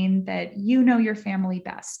saying that you know your family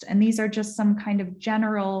best, and these are just some kind of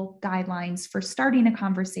general guidelines for starting a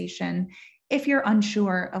conversation if you're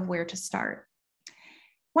unsure of where to start.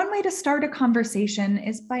 One way to start a conversation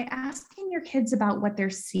is by asking your kids about what they're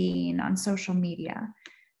seeing on social media.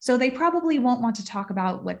 So they probably won't want to talk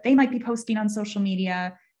about what they might be posting on social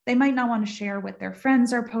media. They might not want to share what their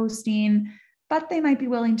friends are posting, but they might be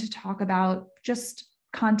willing to talk about just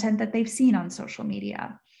content that they've seen on social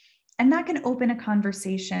media. And that can open a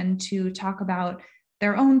conversation to talk about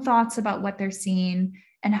their own thoughts about what they're seeing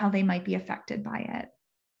and how they might be affected by it.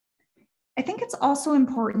 I think it's also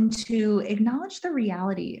important to acknowledge the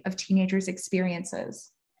reality of teenagers' experiences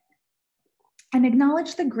and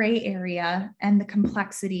acknowledge the gray area and the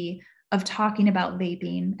complexity of talking about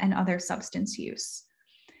vaping and other substance use.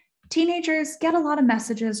 Teenagers get a lot of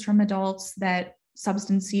messages from adults that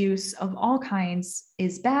substance use of all kinds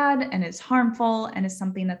is bad and is harmful and is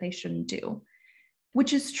something that they shouldn't do,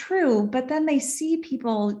 which is true, but then they see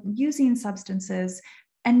people using substances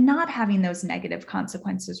and not having those negative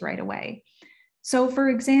consequences right away. So for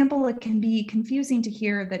example, it can be confusing to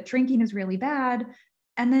hear that drinking is really bad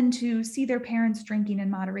and then to see their parents drinking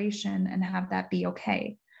in moderation and have that be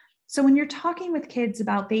okay. So when you're talking with kids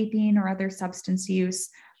about vaping or other substance use,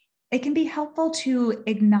 it can be helpful to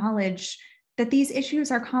acknowledge that these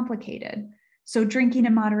issues are complicated. So drinking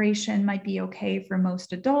in moderation might be okay for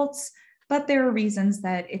most adults, but there are reasons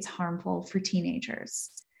that it's harmful for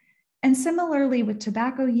teenagers. And similarly with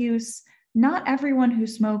tobacco use, not everyone who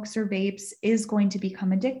smokes or vapes is going to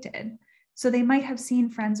become addicted. So they might have seen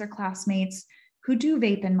friends or classmates who do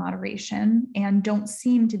vape in moderation and don't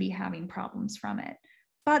seem to be having problems from it.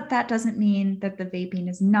 But that doesn't mean that the vaping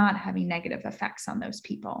is not having negative effects on those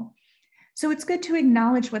people. So it's good to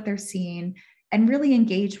acknowledge what they're seeing and really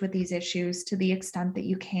engage with these issues to the extent that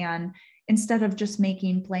you can, instead of just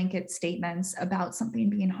making blanket statements about something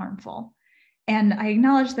being harmful. And I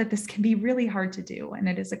acknowledge that this can be really hard to do, and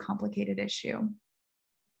it is a complicated issue.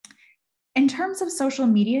 In terms of social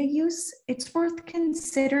media use, it's worth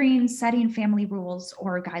considering setting family rules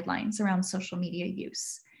or guidelines around social media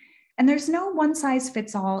use. And there's no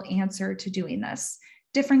one-size-fits-all answer to doing this.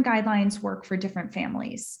 Different guidelines work for different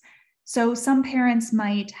families. So some parents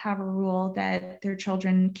might have a rule that their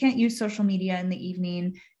children can't use social media in the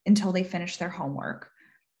evening until they finish their homework.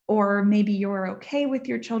 Or maybe you're okay with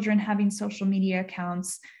your children having social media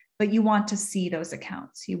accounts, but you want to see those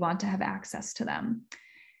accounts. You want to have access to them.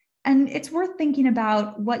 And it's worth thinking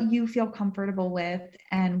about what you feel comfortable with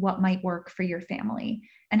and what might work for your family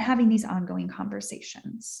and having these ongoing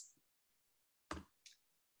conversations.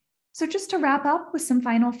 So just to wrap up with some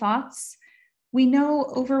final thoughts, we know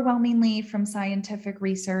overwhelmingly from scientific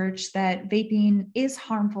research that vaping is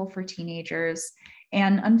harmful for teenagers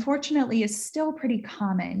and unfortunately is still pretty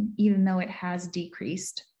common, even though it has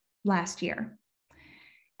decreased last year.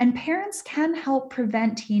 And parents can help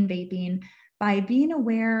prevent teen vaping by being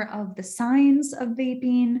aware of the signs of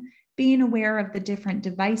vaping, being aware of the different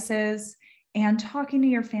devices, and talking to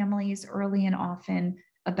your families early and often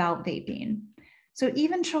about vaping. So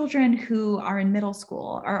even children who are in middle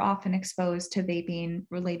school are often exposed to vaping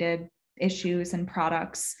related issues and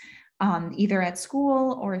products, either at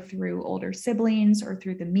school or through older siblings or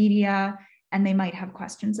through the media, and they might have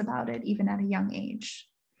questions about it even at a young age.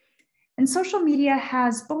 And social media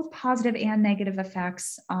has both positive and negative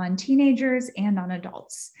effects on teenagers and on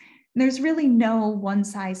adults. And there's really no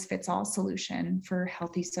one-size-fits-all solution for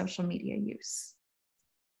healthy social media use.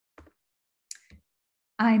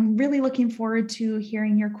 I'm really looking forward to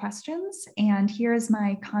hearing your questions, and here is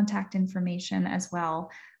my contact information as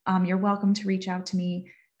well. You're welcome to reach out to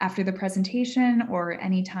me after the presentation or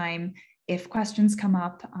anytime if questions come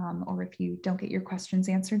up or if you don't get your questions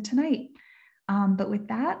answered tonight. But with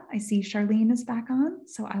that, I see Charlene is back on,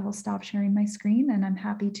 so I will stop sharing my screen and I'm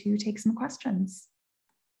happy to take some questions.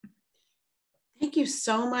 Thank you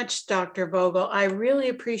so much, Dr. Vogel. I really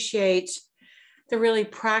appreciate the really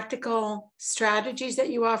practical strategies that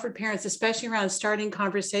you offered parents, especially around starting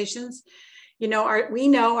conversations. You know, we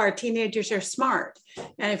know our teenagers are smart.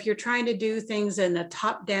 And if you're trying to do things in a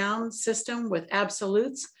top-down system with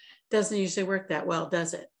absolutes, doesn't usually work that well,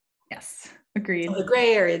 does it? Yes, agreed. So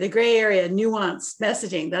the gray area, nuance,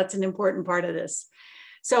 messaging, that's an important part of this.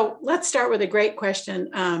 So let's start with a great question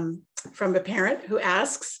from a parent who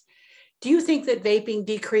asks, do you think that vaping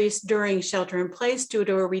decreased during shelter in place due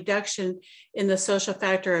to a reduction in the social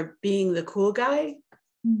factor of being the cool guy?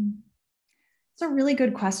 It's a really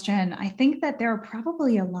good question. I think that there are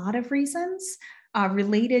probably a lot of reasons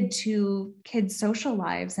related to kids' social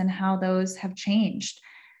lives and how those have changed.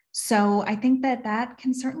 So I think that that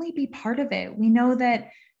can certainly be part of it. We know that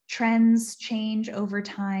trends change over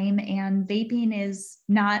time, and vaping is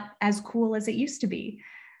not as cool as it used to be.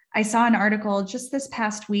 I saw an article just this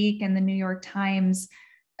past week in the New York Times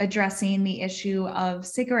addressing the issue of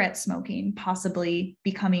cigarette smoking possibly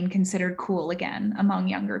becoming considered cool again among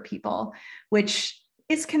younger people, which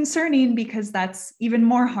is concerning because that's even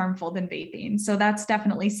more harmful than vaping. So that's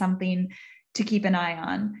definitely something to keep an eye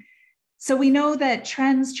on. So we know that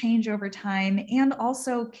trends change over time, and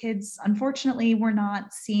also kids, unfortunately, were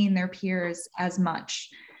not seeing their peers as much.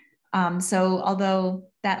 So although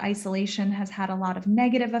that isolation has had a lot of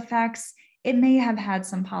negative effects, it may have had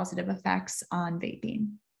some positive effects on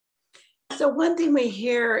vaping. So one thing we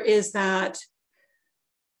hear is that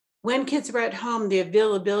when kids were at home, the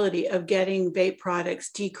availability of getting vape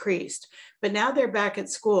products decreased, but now they're back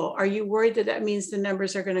at school. Are you worried that that means the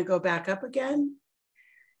numbers are going to go back up again?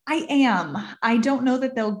 I am. I don't know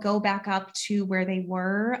that they'll go back up to where they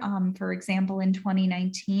were, for example, in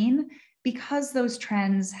 2019, because those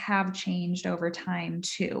trends have changed over time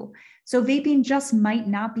too. So vaping just might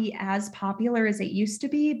not be as popular as it used to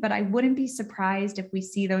be, but I wouldn't be surprised if we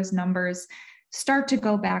see those numbers start to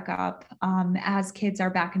go back up as kids are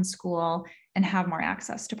back in school and have more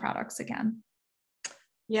access to products again.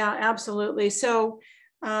 Yeah, absolutely. So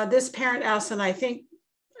this parent asked, and I think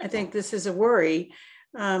this is a worry.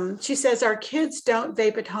 She says, our kids don't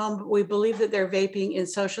vape at home, but we believe that they're vaping in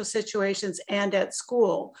social situations and at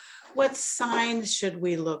school. What signs should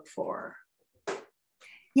we look for?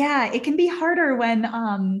 Yeah, it can be harder when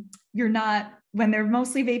when they're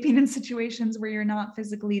mostly vaping in situations where you're not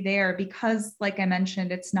physically there, because like I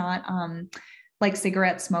mentioned, it's not like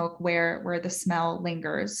cigarette smoke where the smell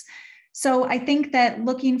lingers. So I think that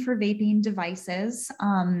looking for vaping devices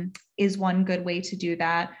is one good way to do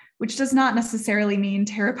that, which does not necessarily mean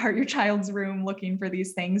tear apart your child's room looking for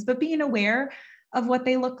these things, but being aware of what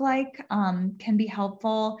they look like can be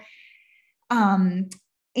helpful. And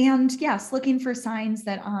yes, looking for signs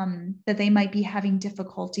that that they might be having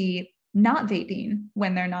difficulty not vaping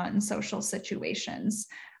when they're not in social situations.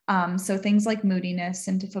 So things like moodiness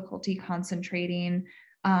and difficulty concentrating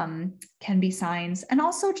can be signs. And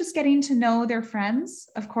also just getting to know their friends.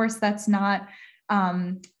 Of course, that's not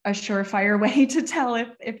a surefire way to tell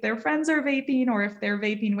if their friends are vaping or if they're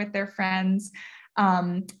vaping with their friends.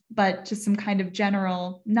 But just some kind of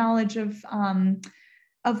general knowledge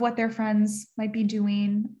of what their friends might be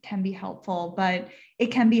doing can be helpful, but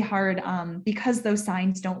it can be hard because those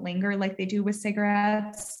signs don't linger like they do with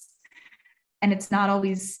cigarettes. And it's not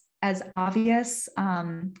always as obvious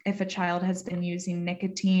if a child has been using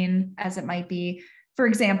nicotine as it might be. For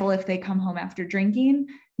example, if they come home after drinking,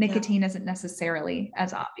 nicotine isn't necessarily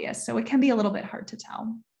as obvious. So it can be a little bit hard to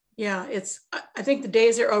tell. Yeah, I think the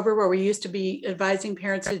days are over where we used to be advising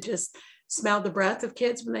parents to just smell the breath of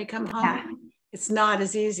kids when they come home. Yeah. It's not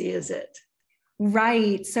as easy, is it?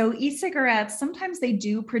 Right. So e-cigarettes, sometimes they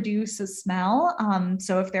do produce a smell.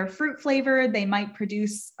 So if they're fruit flavored, they might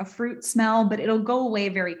produce a fruit smell, but it'll go away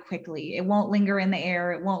very quickly. It won't linger in the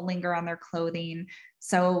air. It won't linger on their clothing.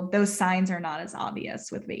 So those signs are not as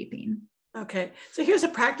obvious with vaping. Okay. So here's a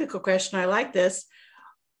practical question. I like this.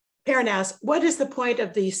 Parent asks, what is the point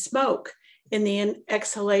of the smoke in the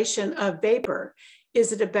exhalation of vapor?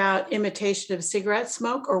 Is it about imitation of cigarette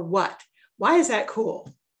smoke or what? Why is that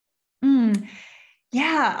cool?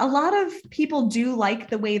 Yeah, a lot of people do like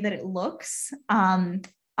the way that it looks on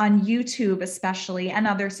YouTube, especially, and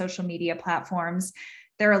other social media platforms.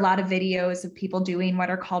 There are a lot of videos of people doing what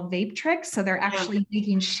are called vape tricks. So they're actually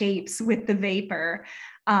making shapes with the vapor,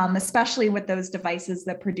 especially with those devices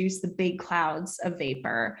that produce the big clouds of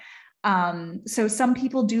vapor. So some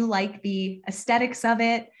people do like the aesthetics of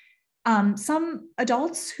it. Some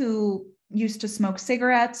adults who used to smoke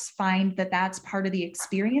cigarettes find that that's part of the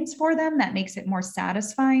experience for them. That makes it more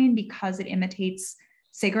satisfying because it imitates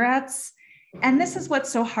cigarettes. And this is what's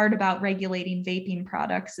so hard about regulating vaping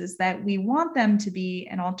products, is that we want them to be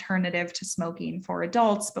an alternative to smoking for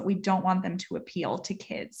adults, but we don't want them to appeal to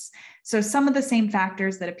kids. So some of the same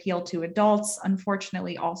factors that appeal to adults,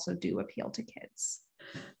 unfortunately, also do appeal to kids.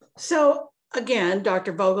 So again,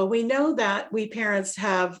 Dr. Vogel, we know that we parents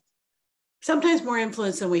have sometimes more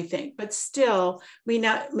influence than we think, but still we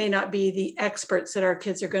may not be the experts that our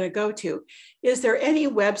kids are going to go to. Is there any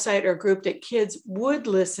website or group that kids would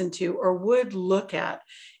listen to or would look at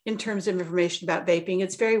in terms of information about vaping?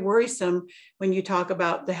 It's very worrisome when you talk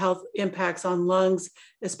about the health impacts on lungs,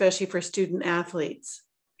 especially for student athletes.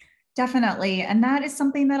 Definitely. And that is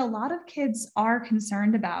something that a lot of kids are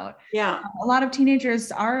concerned about. Yeah. A lot of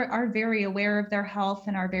teenagers are very aware of their health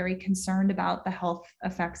and are very concerned about the health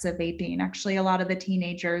effects of vaping. Actually, a lot of the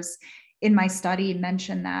teenagers in my study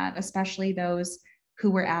mentioned that, especially those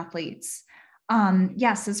who were athletes.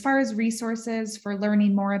 Yes, as far as resources for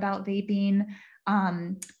learning more about vaping,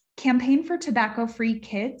 Campaign for Tobacco-Free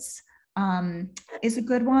Kids is a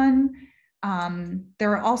good one.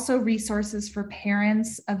 There are also resources for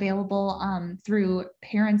parents available through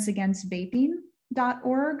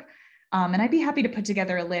parentsagainstvaping.org. And I'd be happy to put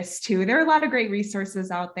together a list too. There are a lot of great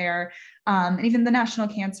resources out there. And even the National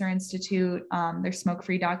Cancer Institute, their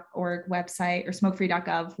smokefree.org website or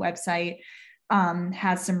smokefree.gov website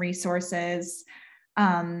has some resources.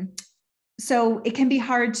 So it can be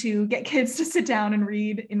hard to get kids to sit down and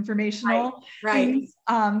read informational things.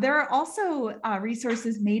 There are also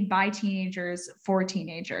resources made by teenagers for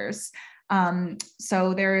teenagers.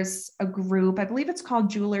 So there's a group, I believe it's called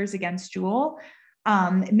Jewelers Against Juul,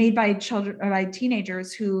 made by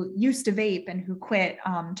teenagers who used to vape and who quit,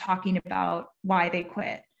 talking about why they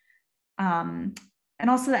quit. And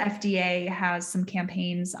also the FDA has some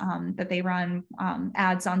campaigns that they run,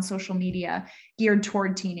 ads on social media geared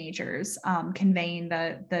toward teenagers, conveying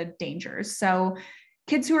the dangers. So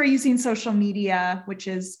kids who are using social media, which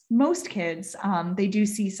is most kids, they do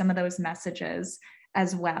see some of those messages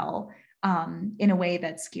as well, in a way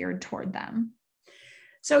that's geared toward them.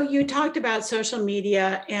 So you talked about social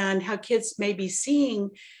media and how kids may be seeing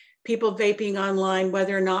people vaping online,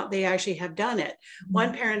 whether or not they actually have done it. Mm-hmm.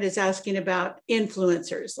 One parent is asking about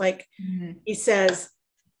influencers. Like he says,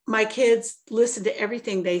 my kids listen to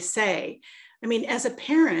everything they say. I mean, as a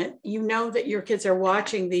parent, you know that your kids are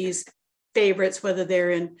watching these favorites, whether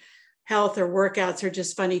they're in health or workouts or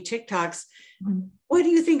just funny TikToks. Mm-hmm. What do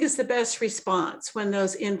you think is the best response when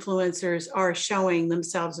those influencers are showing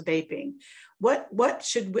themselves vaping? What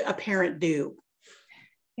should a parent do?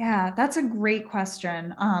 Yeah, that's a great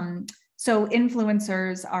question. So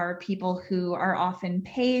influencers are people who are often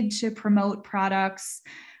paid to promote products,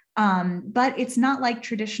 but it's not like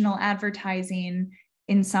traditional advertising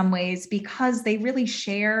in some ways, because they really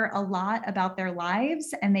share a lot about their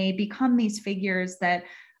lives and they become these figures that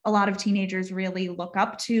a lot of teenagers really look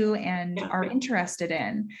up to and are interested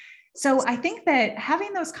in. So I think that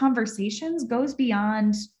having those conversations goes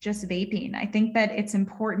beyond just vaping. I think that it's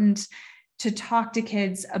important to talk to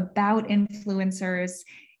kids about influencers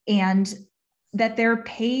and that they're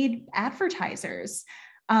paid advertisers.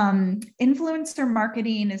 Influencer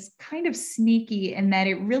marketing is kind of sneaky in that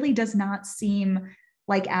it really does not seem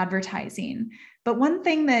like advertising. But one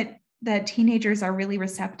thing that teenagers are really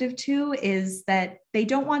receptive to is that they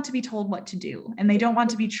don't want to be told what to do and they don't want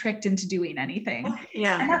to be tricked into doing anything.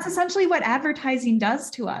 Yeah. And that's essentially what advertising does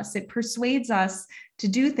to us. It persuades us to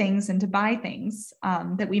do things and to buy things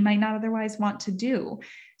that we might not otherwise want to do.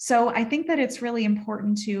 So I think that it's really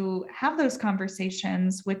important to have those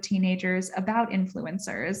conversations with teenagers about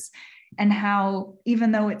influencers and how,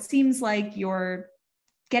 even though it seems like you're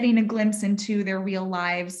getting a glimpse into their real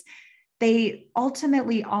lives, they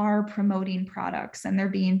ultimately are promoting products and they're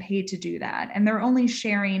being paid to do that. And they're only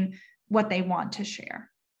sharing what they want to share.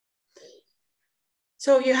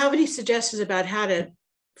 So you have any suggestions about how to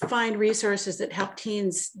find resources that help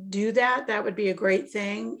teens do that? That would be a great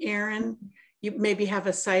thing, Erin. You maybe have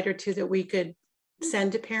a site or two that we could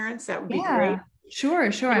send to parents. That would be great. Sure.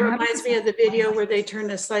 It reminds me of the video where they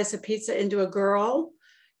turn a slice of pizza into a girl.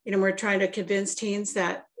 You know, we're trying to convince teens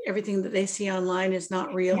that everything that they see online is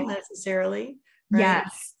not real necessarily. Right?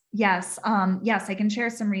 Yes. I can share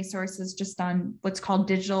some resources just on what's called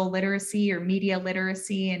digital literacy or media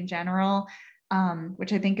literacy in general,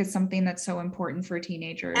 which I think is something that's so important for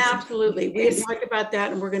teenagers. Absolutely. We have talked about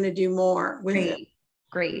that and we're going to do more with it.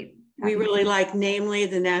 Great. We really like, namely,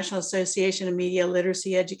 the National Association of Media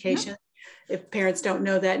Literacy Education. If parents don't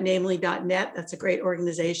know that, namely.net, that's a great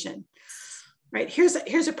organization. Right, here's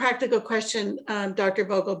a practical question, Dr.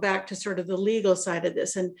 Vogel, back to sort of the legal side of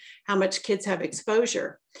this and how much kids have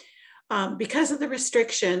exposure. Because of the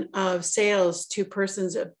restriction of sales to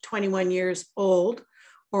persons of 21 years old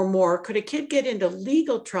or more, could a kid get into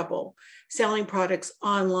legal trouble selling products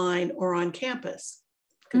online or on campus?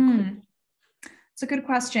 It's a good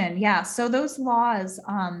question. Yeah, so those laws,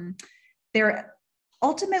 they're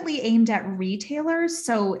ultimately aimed at retailers.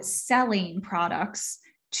 So selling products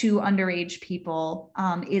to underage people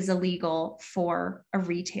is illegal for a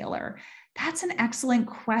retailer. That's an excellent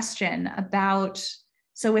question about,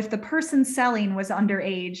 so if the person selling was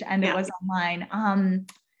underage and it was online,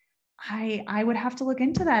 I would have to look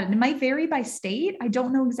into that. And it might vary by state. I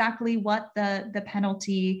don't know exactly what the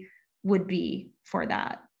penalty would be for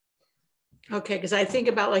that. Okay, because I think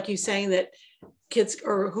about, like you saying, that kids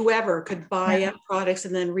or whoever could buy up products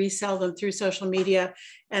and then resell them through social media.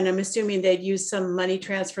 And I'm assuming they'd use some money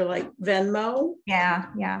transfer like Venmo.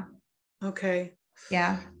 Yeah. Okay.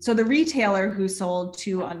 Yeah. So the retailer who sold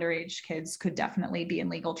to underage kids could definitely be in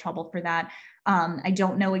legal trouble for that. I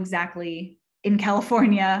don't know exactly in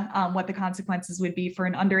California what the consequences would be for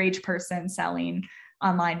an underage person selling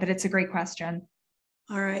online, but it's a great question.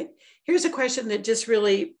 All right. Here's a question that just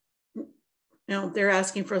really, they're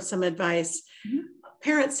asking for some advice. Mm-hmm.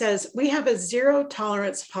 Parent says, we have a zero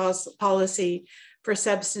tolerance policy for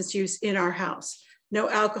substance use in our house. No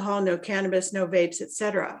alcohol, no cannabis, no vapes,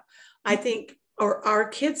 etc. I think, or our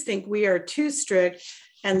kids think we are too strict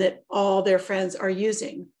and that all their friends are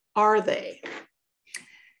using. Are they?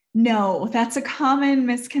 No, that's a common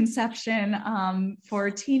misconception for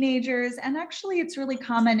teenagers. And actually, it's really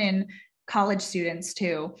common in college students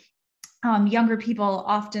too. Younger people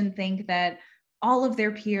often think that all of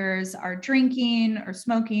their peers are drinking or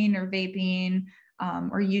smoking or vaping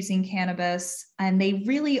or using cannabis, and they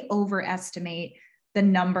really overestimate the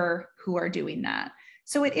number who are doing that.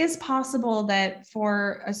 So it is possible that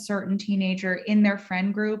for a certain teenager in their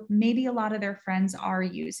friend group, maybe a lot of their friends are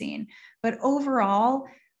using, but overall,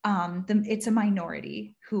 it's a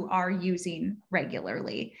minority who are using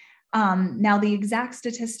regularly. Now, the exact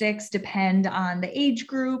statistics depend on the age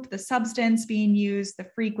group, the substance being used, the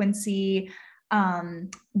frequency,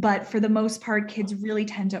 but for the most part, kids really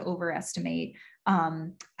tend to overestimate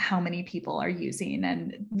how many people are using,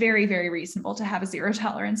 and very, very reasonable to have a zero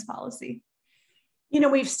tolerance policy.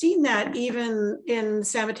 We've seen that even in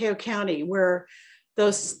San Mateo County, where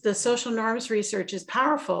the social norms research is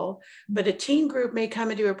powerful, but a teen group may come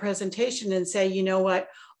into a presentation and say, you know what,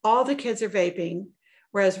 all the kids are vaping,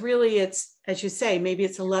 whereas really it's, as you say, maybe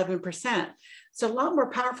it's 11%. So a lot more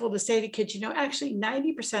powerful to say to kids, actually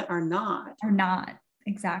 90% are not. Are not,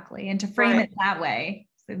 exactly. And to frame it that way,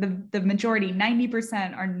 so the majority,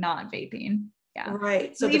 90% are not vaping. Yeah.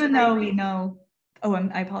 Right. So even though we know,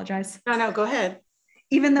 I apologize. No, go ahead.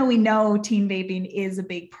 Even though we know teen vaping is a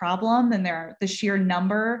big problem and the sheer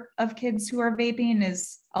number of kids who are vaping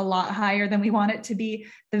is a lot higher than we want it to be,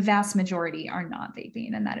 the vast majority are not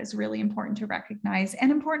vaping. And that is really important to recognize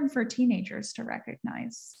and important for teenagers to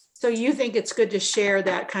recognize. So you think it's good to share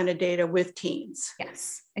that kind of data with teens?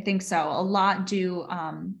 Yes, I think so. A lot do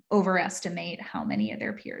overestimate how many of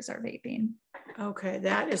their peers are vaping. Okay,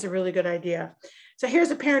 that is a really good idea. So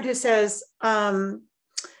here's a parent who says,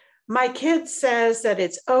 my kid says that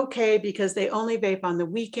it's okay because they only vape on the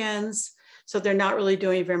weekends, so they're not really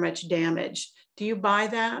doing very much damage. Do you buy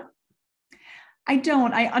that? I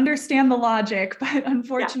don't. I understand the logic, but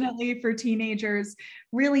unfortunately for teenagers,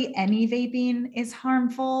 really any vaping is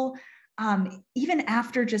harmful. Even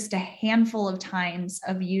after just a handful of times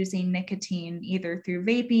of using nicotine, either through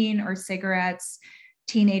vaping or cigarettes,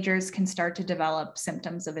 teenagers can start to develop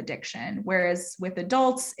symptoms of addiction. Whereas with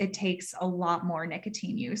adults, it takes a lot more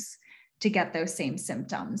nicotine use to get those same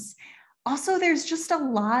symptoms. Also, there's just a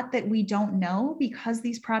lot that we don't know because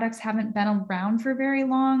these products haven't been around for very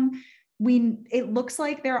long. It looks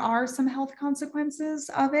like there are some health consequences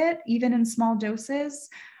of it, even in small doses,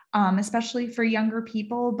 especially for younger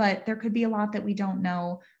people, but there could be a lot that we don't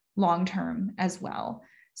know long-term as well.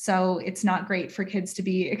 So it's not great for kids to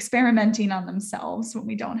be experimenting on themselves when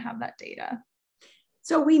we don't have that data.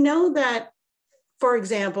 So we know that, for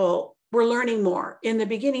example, we're learning more. In the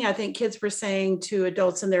beginning, I think kids were saying to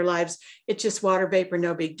adults in their lives, it's just water vapor,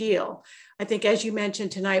 no big deal. I think as you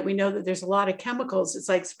mentioned tonight, we know that there's a lot of chemicals. It's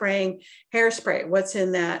like spraying hairspray. What's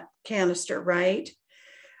in that canister, right?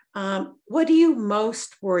 What are you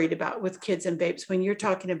most worried about with kids and vapes when you're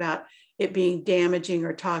talking about it being damaging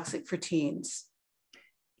or toxic for teens?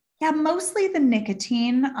 Yeah, mostly the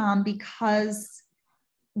nicotine, because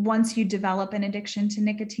once you develop an addiction to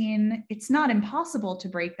nicotine, it's not impossible to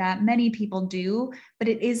break that. Many people do, but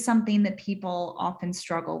it is something that people often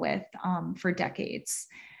struggle with for decades.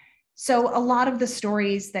 So a lot of the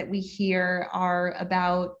stories that we hear are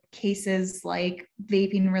about cases like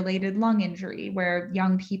vaping-related lung injury, where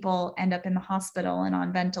young people end up in the hospital and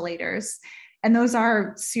on ventilators. And those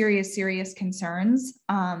are serious, serious concerns.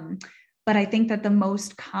 But I think that the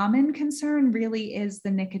most common concern really is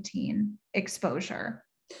the nicotine exposure.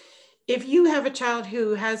 If you have a child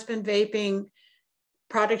who has been vaping,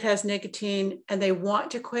 product has nicotine, and they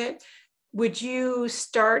want to quit, would you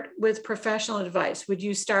start with professional advice? Would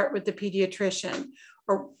you start with the pediatrician,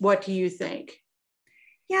 or what do you think?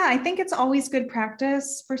 Yeah, I think it's always good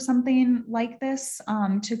practice for something like this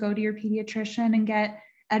to go to your pediatrician and get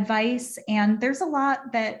advice. And there's a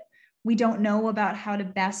lot that we don't know about how to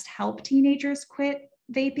best help teenagers quit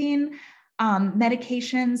vaping.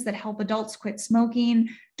 Medications that help adults quit smoking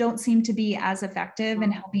don't seem to be as effective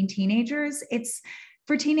in helping teenagers.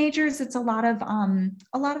 For teenagers, it's a lot of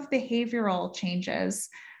behavioral changes.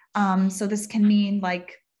 So this can mean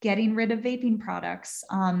like getting rid of vaping products,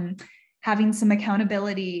 having some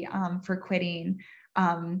accountability for quitting,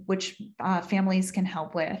 which families can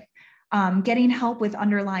help with. Getting help with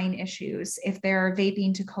underlying issues. If they're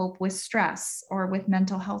vaping to cope with stress or with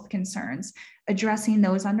mental health concerns, addressing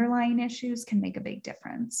those underlying issues can make a big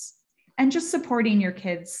difference. And just supporting your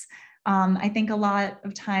kids. I think a lot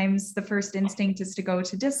of times the first instinct is to go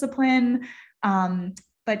to discipline,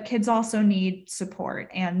 but kids also need support.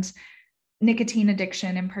 And nicotine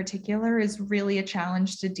addiction in particular is really a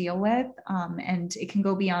challenge to deal with. And it can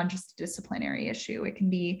go beyond just a disciplinary issue. It can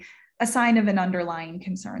be a sign of an underlying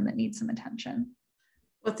concern that needs some attention.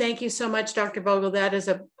 Well, thank you so much, Dr. Vogel. That is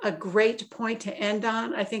a great point to end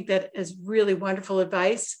on. I think that is really wonderful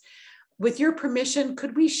advice. With your permission,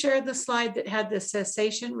 could we share the slide that had the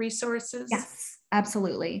cessation resources? Yes,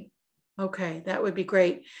 absolutely. Okay, that would be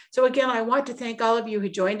great. So again, I want to thank all of you who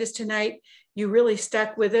joined us tonight. You really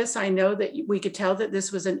stuck with us. I know that we could tell that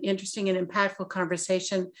this was an interesting and impactful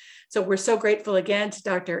conversation. So we're so grateful again to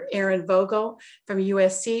Dr. Erin Vogel from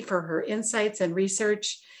USC for her insights and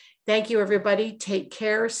research. Thank you, everybody. Take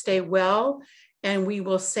care, stay well, and we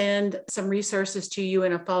will send some resources to you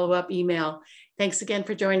in a follow-up email. Thanks again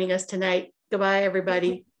for joining us tonight. Goodbye,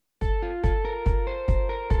 everybody.